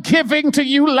showed up giving to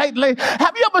you lately?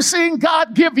 Have you ever seen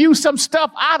God give you some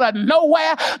stuff out of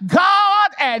nowhere? God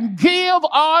and give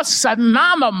are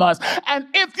synonymous. And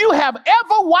if you have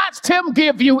ever watched him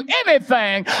give you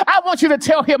anything, I want you to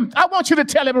tell him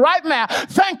right now,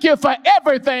 thank you for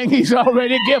everything he's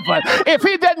already given. If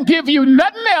he doesn't give you nothing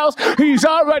else, he's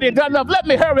already done enough. Let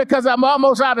me hurry because I'm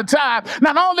almost out of time.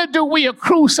 Not only do we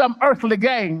accrue some earthly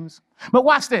gains, but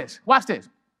watch this.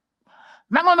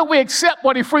 Not only do we accept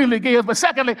what he freely gives, but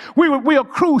secondly, we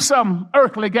accrue some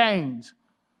earthly gains.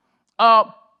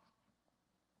 How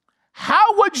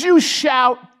would you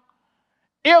shout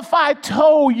if I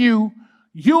told you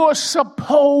you're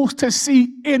supposed to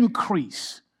see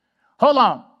increase? Hold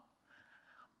on.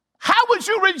 How would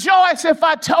you rejoice if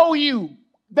I told you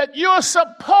that you're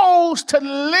supposed to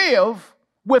live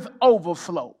with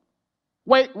overflow?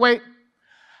 Wait.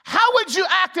 How would you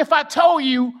act if I told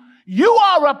you you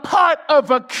are a part of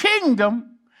a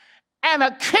kingdom, and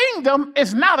a kingdom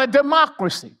is not a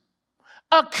democracy?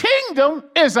 A kingdom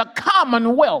is a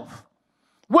commonwealth,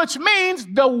 which means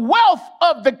the wealth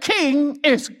of the king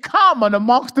is common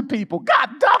amongst the people.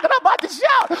 God, dog, I'm about to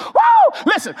shout. Woo!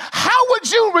 Listen, how would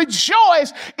you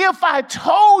rejoice if I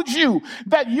told you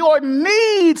that your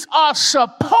needs are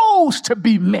supposed to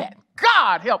be met?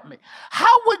 God help me.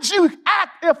 How would you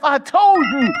act if I told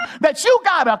you that you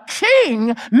got a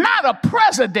king, not a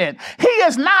president? He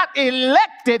is not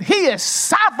elected. He is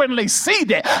sovereignly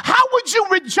seated. How would you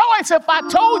rejoice if I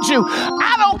told you,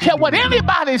 I don't care what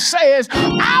anybody says,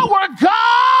 our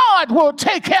God will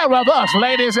take care of us?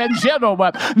 Ladies and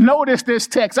gentlemen, notice this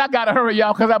text. I got to hurry,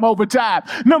 y'all, because I'm over time.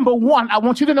 Number one, I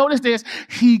want you to notice this.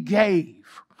 He gave.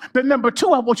 But number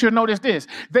two, I want you to notice this.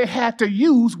 They had to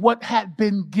use what had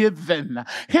been given.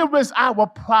 Here is our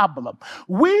problem.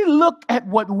 We look at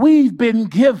what we've been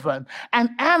given and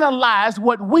analyze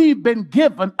what we've been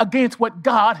given against what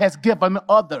God has given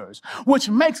others, which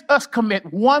makes us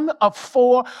commit one of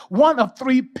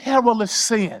three perilous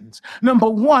sins. Number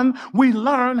one, we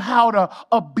learn how to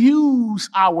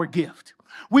abuse our gift.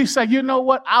 We say, you know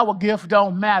what? Our gift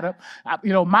don't matter.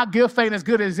 My gift ain't as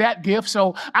good as that gift,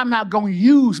 so I'm not going to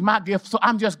use my gift, so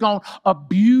I'm just going to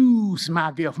abuse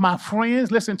my gift. My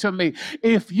friends, listen to me.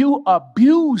 If you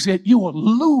abuse it, you will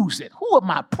lose it. Who am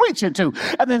I preaching to?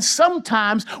 And then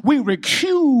sometimes we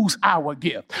recuse our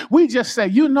gift. We just say,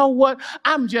 you know what?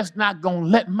 I'm just not going to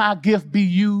let my gift be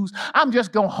used. I'm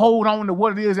just going to hold on to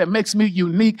what it is that makes me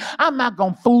unique. I'm not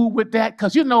going to fool with that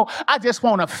because, I just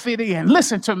want to fit in.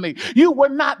 Listen to me. You were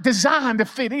not designed to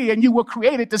fit in. You were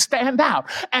created to stand out.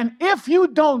 And if you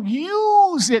don't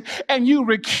use it and you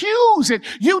recuse it,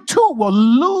 you too will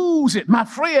lose it. My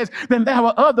friends, then there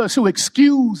are others who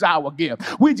excuse our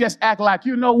gift. We just act like,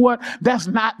 you know what? That's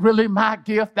not really my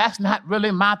gift. That's not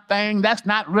really my thing. That's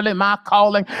not really my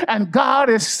calling. And God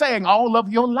is saying all of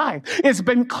your life, it's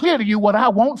been clear to you what I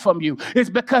want from you. It's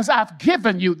because I've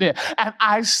given you this. And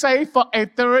I say for a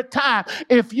third time,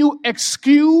 if you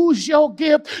excuse your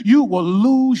gift, you will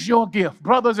lose your gift.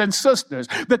 Brothers and sisters,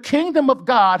 the kingdom of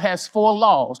God has 4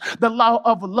 laws: the law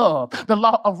of love, the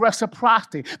law of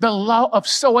reciprocity, the law of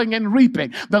sowing and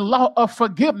reaping, the law of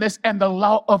forgiveness, and the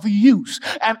law of use.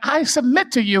 And I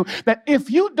submit to you that if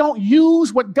you don't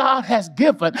use what God has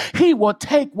given, he will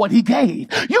take what he gave.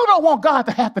 You don't want God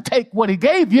to have to take what he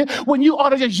gave you when you ought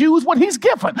to just use what he's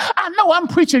given. I know I'm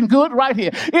preaching good right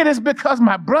here. It is because,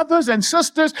 my brothers and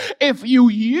sisters, if you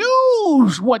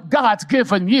use what God's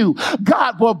given you,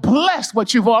 God will bless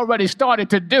what you've already started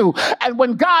to do. And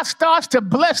when God starts to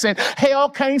bless it, hell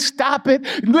can't stop it.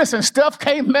 Listen, stuff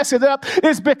can't mess it up.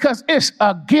 It's because it's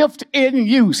a gift in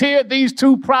use. Hear these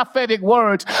 2 prophetic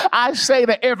words. I say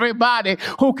to everybody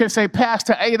who can say,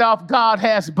 Pastor Adolph, God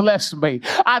has blessed me.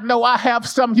 I know I have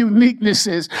some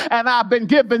uniquenesses and I've been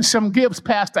given some gifts,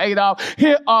 Pastor Adolph.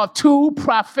 Here are 2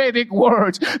 prophetic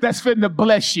words that's finna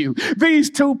bless you. These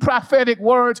 2 prophetic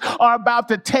words are about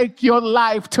to take your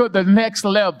life to the next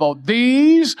level.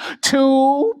 These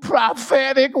 2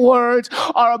 prophetic words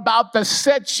are about to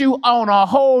set you on a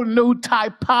whole new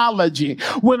typology.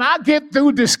 When I get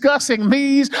through discussing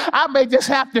these, I may just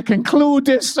have to conclude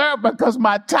this sermon because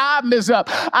my time is up.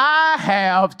 I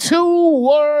have 2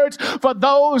 words for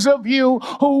those of you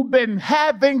who've been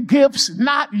having gifts,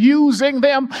 not using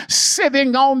them,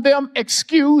 sitting on them,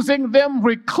 excusing them,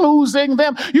 reclusing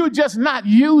them. You're just not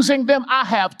using them. I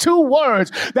have 2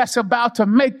 words that's about to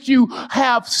make you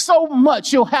have so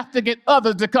much you'll have to get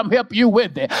others to come help you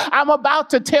with it. I'm about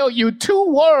to tell you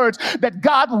 2 words that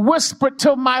God whispered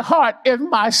to my heart in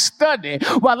my study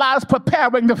while I was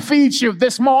preparing to feed you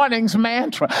this morning's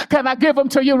mantra. Can I give them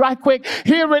to you right quick?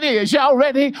 Here it is. Y'all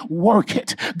ready? Work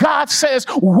it. God says,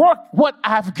 work what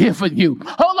I've given you.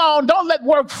 Hold on. Don't let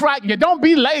work frighten you. Don't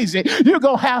be lazy. You're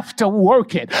going to have to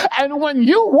work it. And when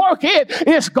you work it,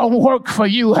 it's going to work for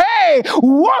you. Hey,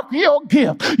 work your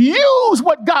gift. Use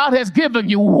what God has given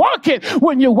you. Work it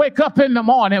when you wake up in the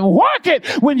morning. Work it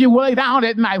when you lay down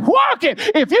at night. Work it.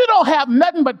 If you don't have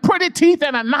nothing but pretty teeth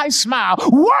and a nice smile,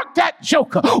 work that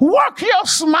joker. Work your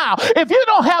smile. If you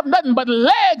don't have nothing but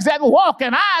legs that walk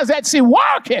and eyes that see,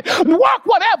 work it. Work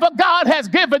whatever God has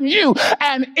given you.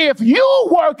 And if you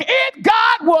work it,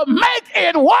 God will make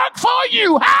it work for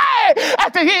you. Hey,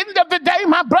 at the end of the day,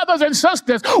 my brothers and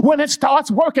sisters, when it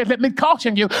starts working, let me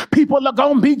caution you, people are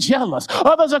going to be jealous.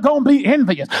 Others are going to be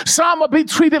envious. Some will be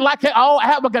treated like they're all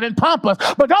arrogant and pompous.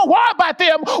 But don't worry about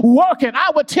them working.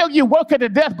 I would tell you work it to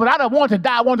death, but I don't want to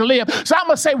die. I want to live. So I'm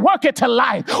going to say work it to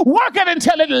life. Work it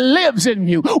until it lives in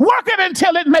you. Work it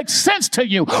until it makes sense to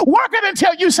you. Work it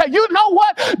until you say, you know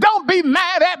what? Don't be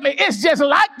mad at me. It's just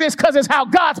like this because it's how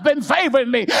God's been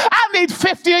favoring me. I need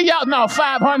 50 of y'all. No,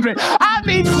 500. I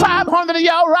need 500 of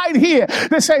y'all right here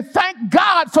to say, thank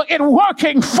God for it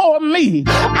working for me.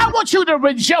 I want you to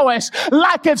rejoice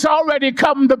like it's already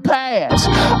come to pass.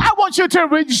 I want you to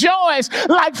rejoice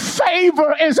like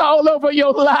favor is all over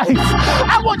your life.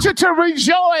 I want you to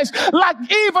rejoice like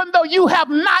even though you have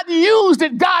not used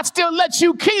it, God still lets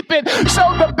you keep it. So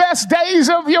the best days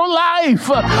of your life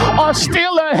are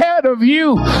still ahead of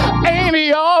you. Ain't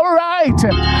he all right?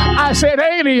 I said,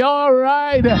 ain't he all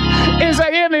right? Is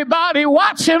there anybody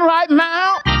watching right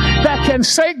now that can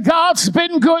say God's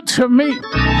been good to me?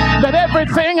 That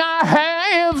everything I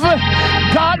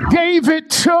have, God gave it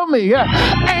to me.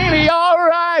 Ain't he all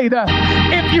right?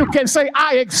 If you can say,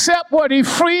 I accept what he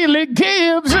freely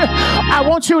gives, I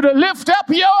want you to lift up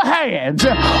your hands,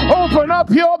 open up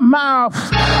your mouth,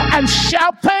 and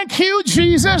shout, thank you,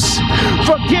 Jesus,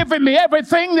 for giving me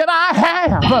everything that I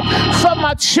have, for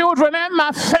my children and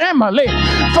my family,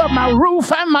 for my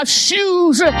roof and my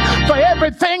shoes, for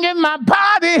everything in my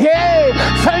body. Hey,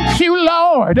 thank you,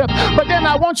 Lord. But then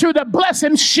I want you to bless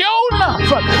him, show enough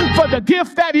for the gift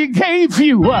gift that he gave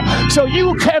you so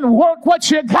you can work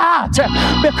what you got,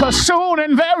 because soon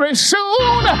and very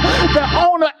soon the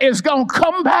owner is going to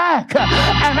come back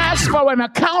and ask for an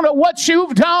account of what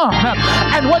you've done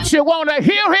and what you want to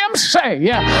hear him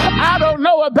say. I don't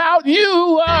know about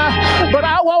you, but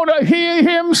I want to hear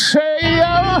him say,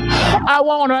 I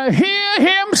want to hear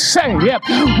him say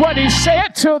what he said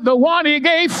to the one he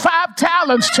gave 5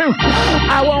 talents to.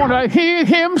 I want to hear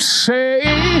him say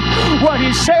what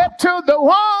he said to the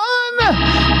one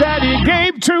that he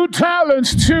gave 2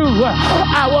 talents to.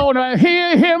 I want to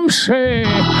hear him say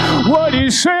what he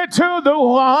said to the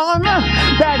one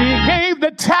that he gave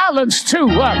the talents to.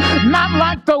 Not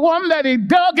like the one that he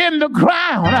dug in the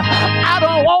ground. I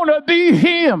don't want to be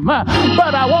him,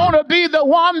 but I want to be the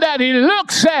one that he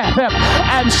looks at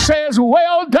and says,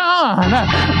 well done,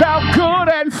 thou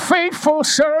good and faithful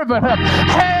servant.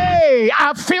 Hey,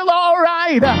 I feel all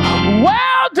right.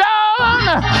 Well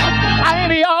done.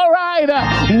 Ain't he all right?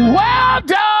 Well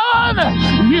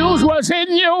done. Use what's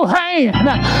in your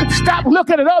hand. Stop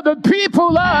looking at other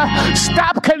people.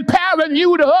 Stop comparing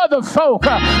you to other folk.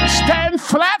 Stand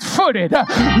flat-footed.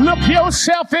 Look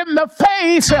yourself in the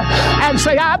face and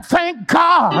say, I thank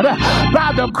God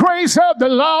by the grace of the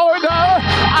Lord,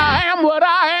 I am what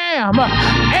I am.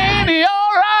 Ain't he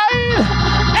all right?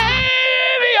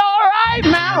 Ain't he all right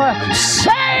now?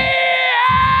 Say it!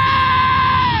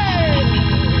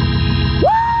 Woo!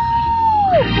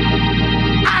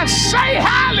 I say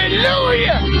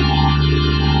hallelujah.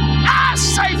 I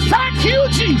say thank you,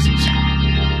 Jesus.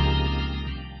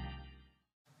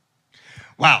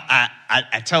 Wow,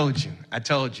 I told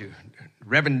you.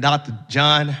 Reverend Dr.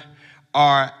 John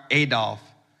R. Adolph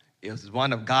is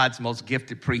one of God's most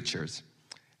gifted preachers.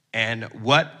 And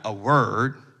what a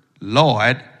word.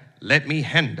 Lord, let me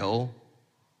handle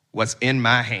what's in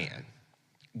my hand.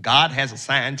 God has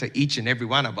assigned to each and every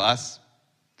one of us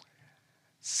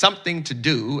something to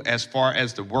do as far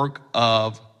as the work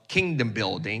of kingdom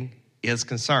building is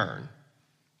concerned.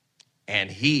 And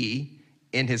he,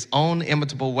 in his own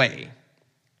imitable way,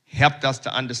 helped us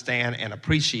to understand and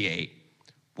appreciate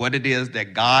what it is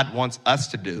that God wants us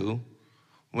to do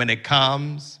when it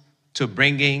comes to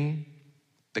bringing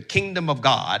the kingdom of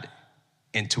God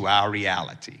into our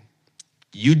reality.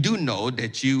 You do know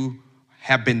that you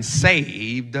have been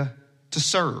saved to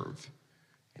serve,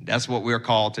 and that's what we're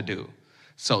called to do.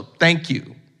 So thank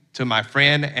you to my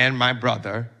friend and my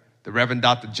brother, the Reverend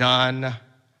Dr. John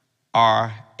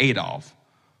R. Adolph,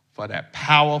 for that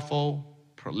powerful,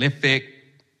 prolific,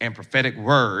 and prophetic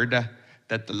word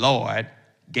that the Lord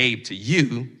gave to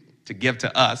you to give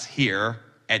to us here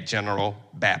at General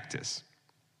Baptist.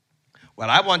 What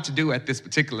I want to do at this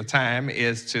particular time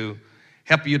is to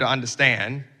help you to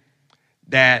understand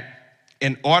that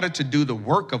in order to do the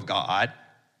work of God,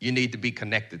 you need to be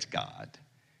connected to God.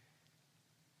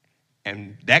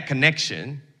 And that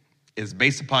connection is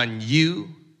based upon you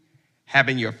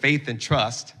having your faith and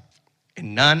trust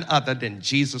in none other than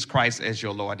Jesus Christ as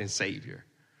your Lord and Savior.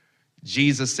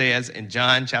 Jesus says in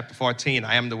John chapter 14,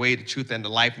 I am the way, the truth, and the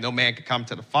life. No man can come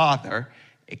to the Father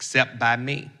except by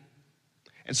me.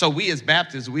 And so we as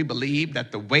Baptists, we believe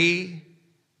that the way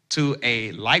to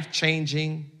a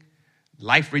life-changing,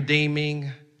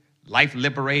 life-redeeming,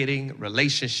 life-liberating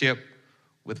relationship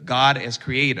with God as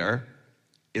Creator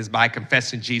is by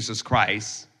confessing Jesus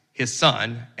Christ, His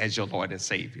Son, as your Lord and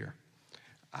Savior.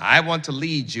 I want to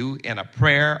lead you in a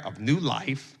prayer of new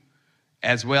life,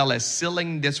 as well as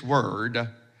sealing this word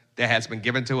that has been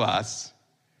given to us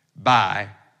by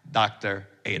Dr.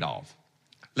 Adolph.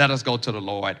 Let us go to the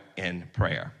Lord in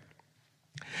prayer.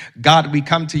 God, we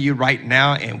come to you right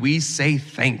now and we say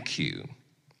thank you.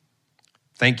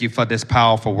 Thank you for this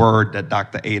powerful word that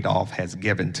Dr. Adolph has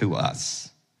given to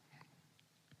us.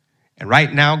 And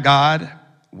right now, God,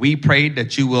 we pray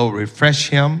that you will refresh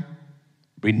him,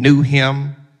 renew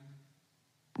him,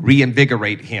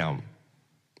 reinvigorate him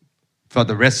for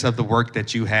the rest of the work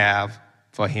that you have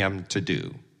for him to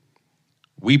do.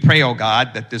 We pray, oh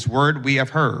God, that this word we have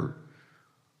heard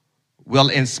will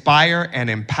inspire and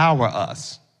empower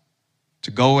us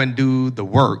to go and do the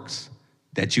works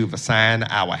that you've assigned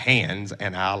our hands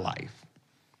and our life.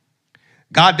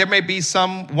 God, there may be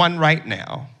someone right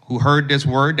now who heard this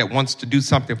word that wants to do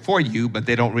something for you, but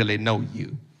they don't really know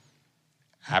you.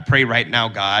 I pray right now,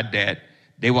 God, that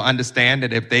they will understand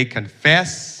that if they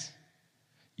confess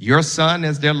your Son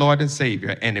as their Lord and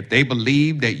Savior, and if they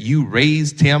believe that you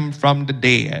raised him from the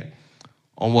dead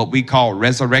on what we call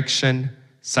Resurrection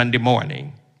Sunday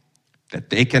morning, that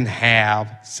they can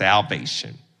have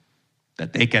salvation,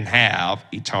 that they can have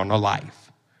eternal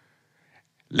life.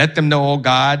 Let them know, oh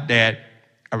God, that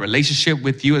A relationship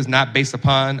with you is not based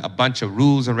upon a bunch of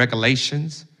rules and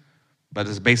regulations, but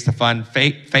it's based upon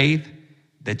faith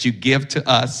that you give to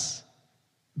us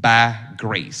by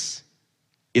grace.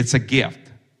 It's a gift.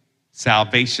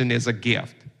 Salvation is a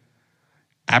gift.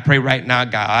 I pray right now,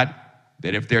 God,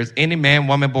 that if there's any man,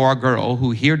 woman, boy, or girl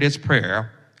who hear this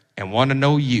prayer and want to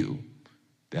know you,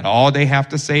 that all they have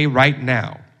to say right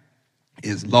now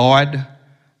is, Lord,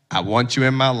 I want you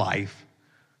in my life.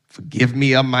 Forgive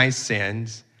me of my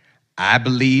sins. I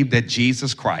believe that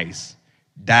Jesus Christ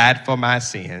died for my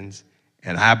sins,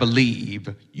 and I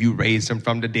believe you raised him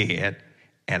from the dead,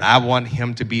 and I want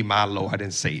him to be my Lord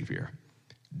and Savior.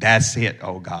 That's it,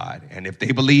 oh God. And if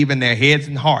they believe in their heads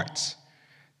and hearts,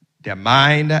 their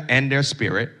mind and their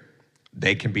spirit,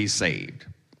 they can be saved.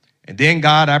 And then,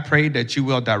 God, I pray that you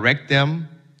will direct them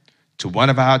to one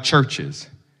of our churches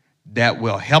that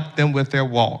will help them with their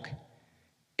walk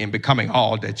in becoming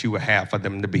all that you would have for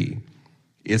them to be.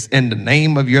 It's in the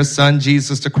name of your Son,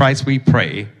 Jesus the Christ, we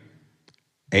pray.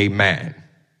 Amen.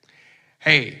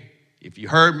 Hey, if you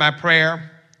heard my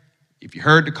prayer, if you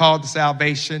heard the call to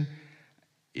salvation,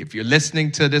 if you're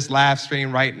listening to this live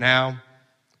stream right now,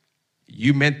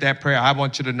 you meant that prayer. I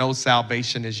want you to know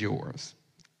salvation is yours.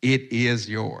 It is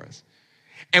yours.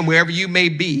 And wherever you may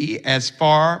be, as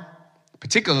far,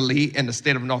 particularly in the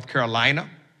state of North Carolina,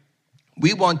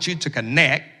 we want you to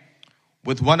connect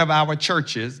with one of our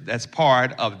churches that's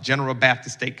part of General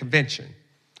Baptist State Convention.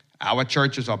 Our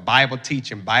churches are Bible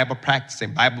teaching, Bible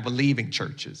practicing, Bible believing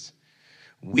churches.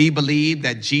 We believe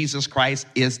that Jesus Christ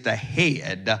is the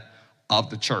head of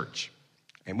the church.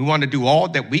 And we want to do all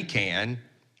that we can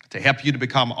to help you to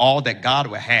become all that God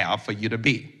will have for you to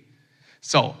be.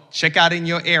 So check out in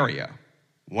your area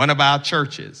one of our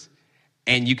churches,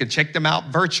 and you can check them out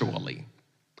virtually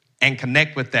and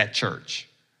connect with that church.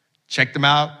 Check them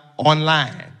out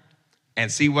online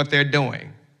and see what they're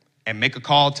doing, and make a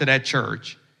call to that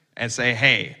church and say,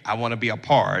 hey, I want to be a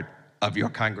part of your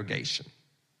congregation.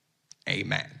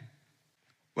 Amen.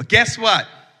 Well, guess what?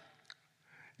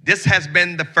 This has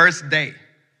been the first day.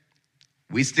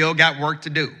 We still got work to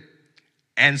do.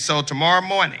 And so tomorrow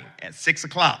morning at 6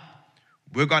 o'clock,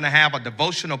 we're going to have a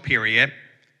devotional period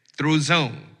through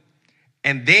Zoom.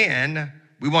 And then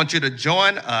we want you to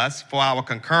join us for our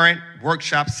concurrent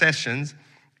workshop sessions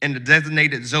in the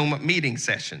designated Zoom meeting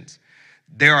sessions.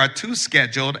 There are 2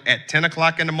 scheduled at 10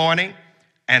 o'clock in the morning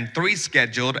and 3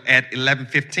 scheduled at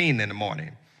 11:15 in the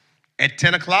morning. At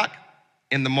 10 o'clock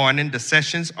in the morning, the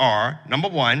sessions are, number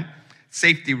 1,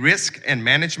 Safety Risk and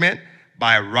Management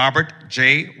by Robert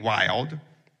J. Wild.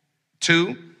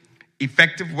 2,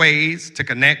 Effective Ways to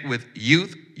Connect with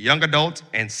Youth, Young Adults,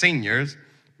 and Seniors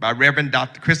by Reverend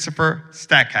Dr. Christopher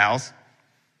Stackhouse.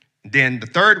 Then the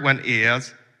third one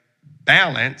is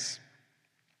Balance,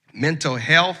 Mental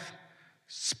Health,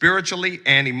 Spiritually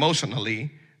and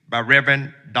Emotionally by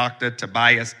Reverend Dr.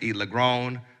 Tobias E.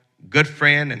 Legrone, good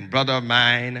friend and brother of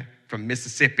mine from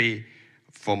Mississippi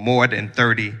for more than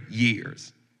 30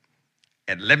 years.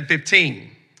 At 11:15,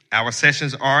 our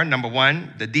sessions are, number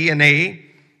 1, the DNA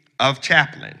of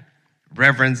Chaplain,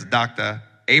 Reverends Dr.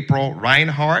 April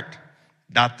Reinhardt,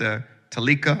 Dr.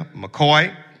 Talika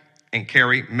McCoy, and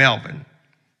Carrie Melvin.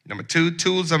 Number 2,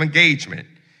 Tools of Engagement,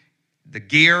 the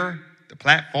gear, the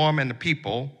platform, and the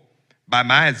people by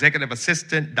my executive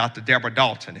assistant, Dr. Deborah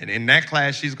Dalton. And in that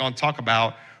class, she's going to talk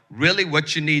about really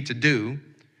what you need to do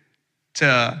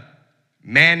to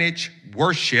manage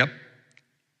worship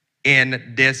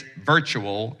in this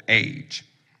virtual age.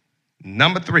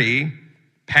 Number 3,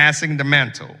 Passing the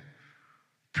Mantle,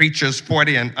 Preachers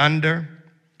 40 and Under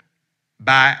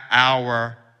by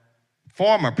our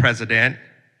former president,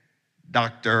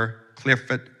 Dr.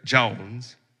 Clifford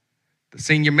Jones, the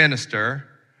senior minister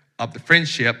of the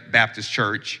Friendship Baptist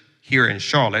Church here in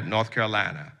Charlotte, North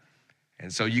Carolina.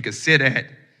 And so you can sit at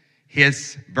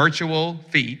his virtual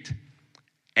feet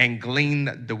and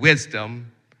glean the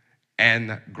wisdom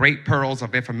and great pearls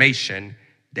of information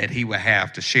that he will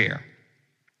have to share.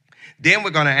 Then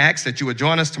we're going to ask that you would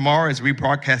join us tomorrow as we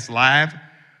broadcast live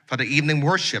for the evening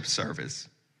worship service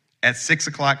at 6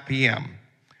 o'clock p.m.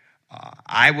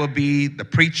 I will be the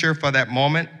preacher for that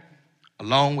moment,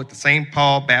 along with the St.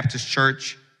 Paul Baptist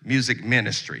Church Music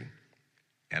Ministry.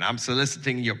 And I'm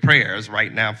soliciting your prayers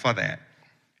right now for that.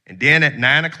 And then at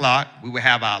 9 o'clock, we will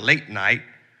have our late night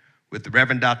with the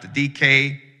Reverend Dr.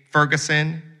 D.K.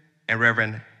 Ferguson and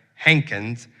Reverend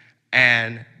Hankins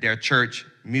and their church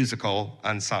musical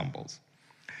ensembles.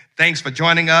 Thanks for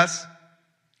joining us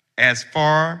as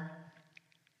far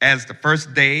as the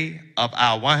first day of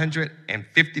our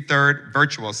 153rd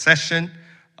virtual session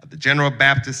of the General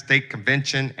Baptist State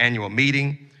Convention annual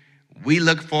meeting. We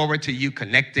look forward to you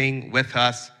connecting with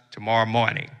us tomorrow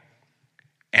morning.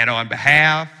 And on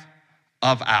behalf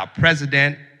of our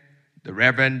president, the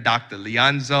Reverend Dr.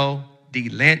 Leonzo D.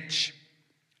 Lynch,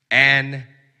 and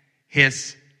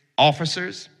his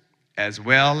officers, as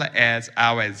well as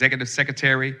our executive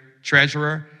secretary,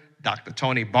 treasurer, Dr.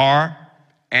 Tony Barr,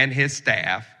 and his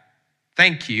staff,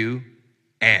 thank you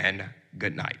and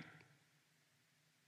good night.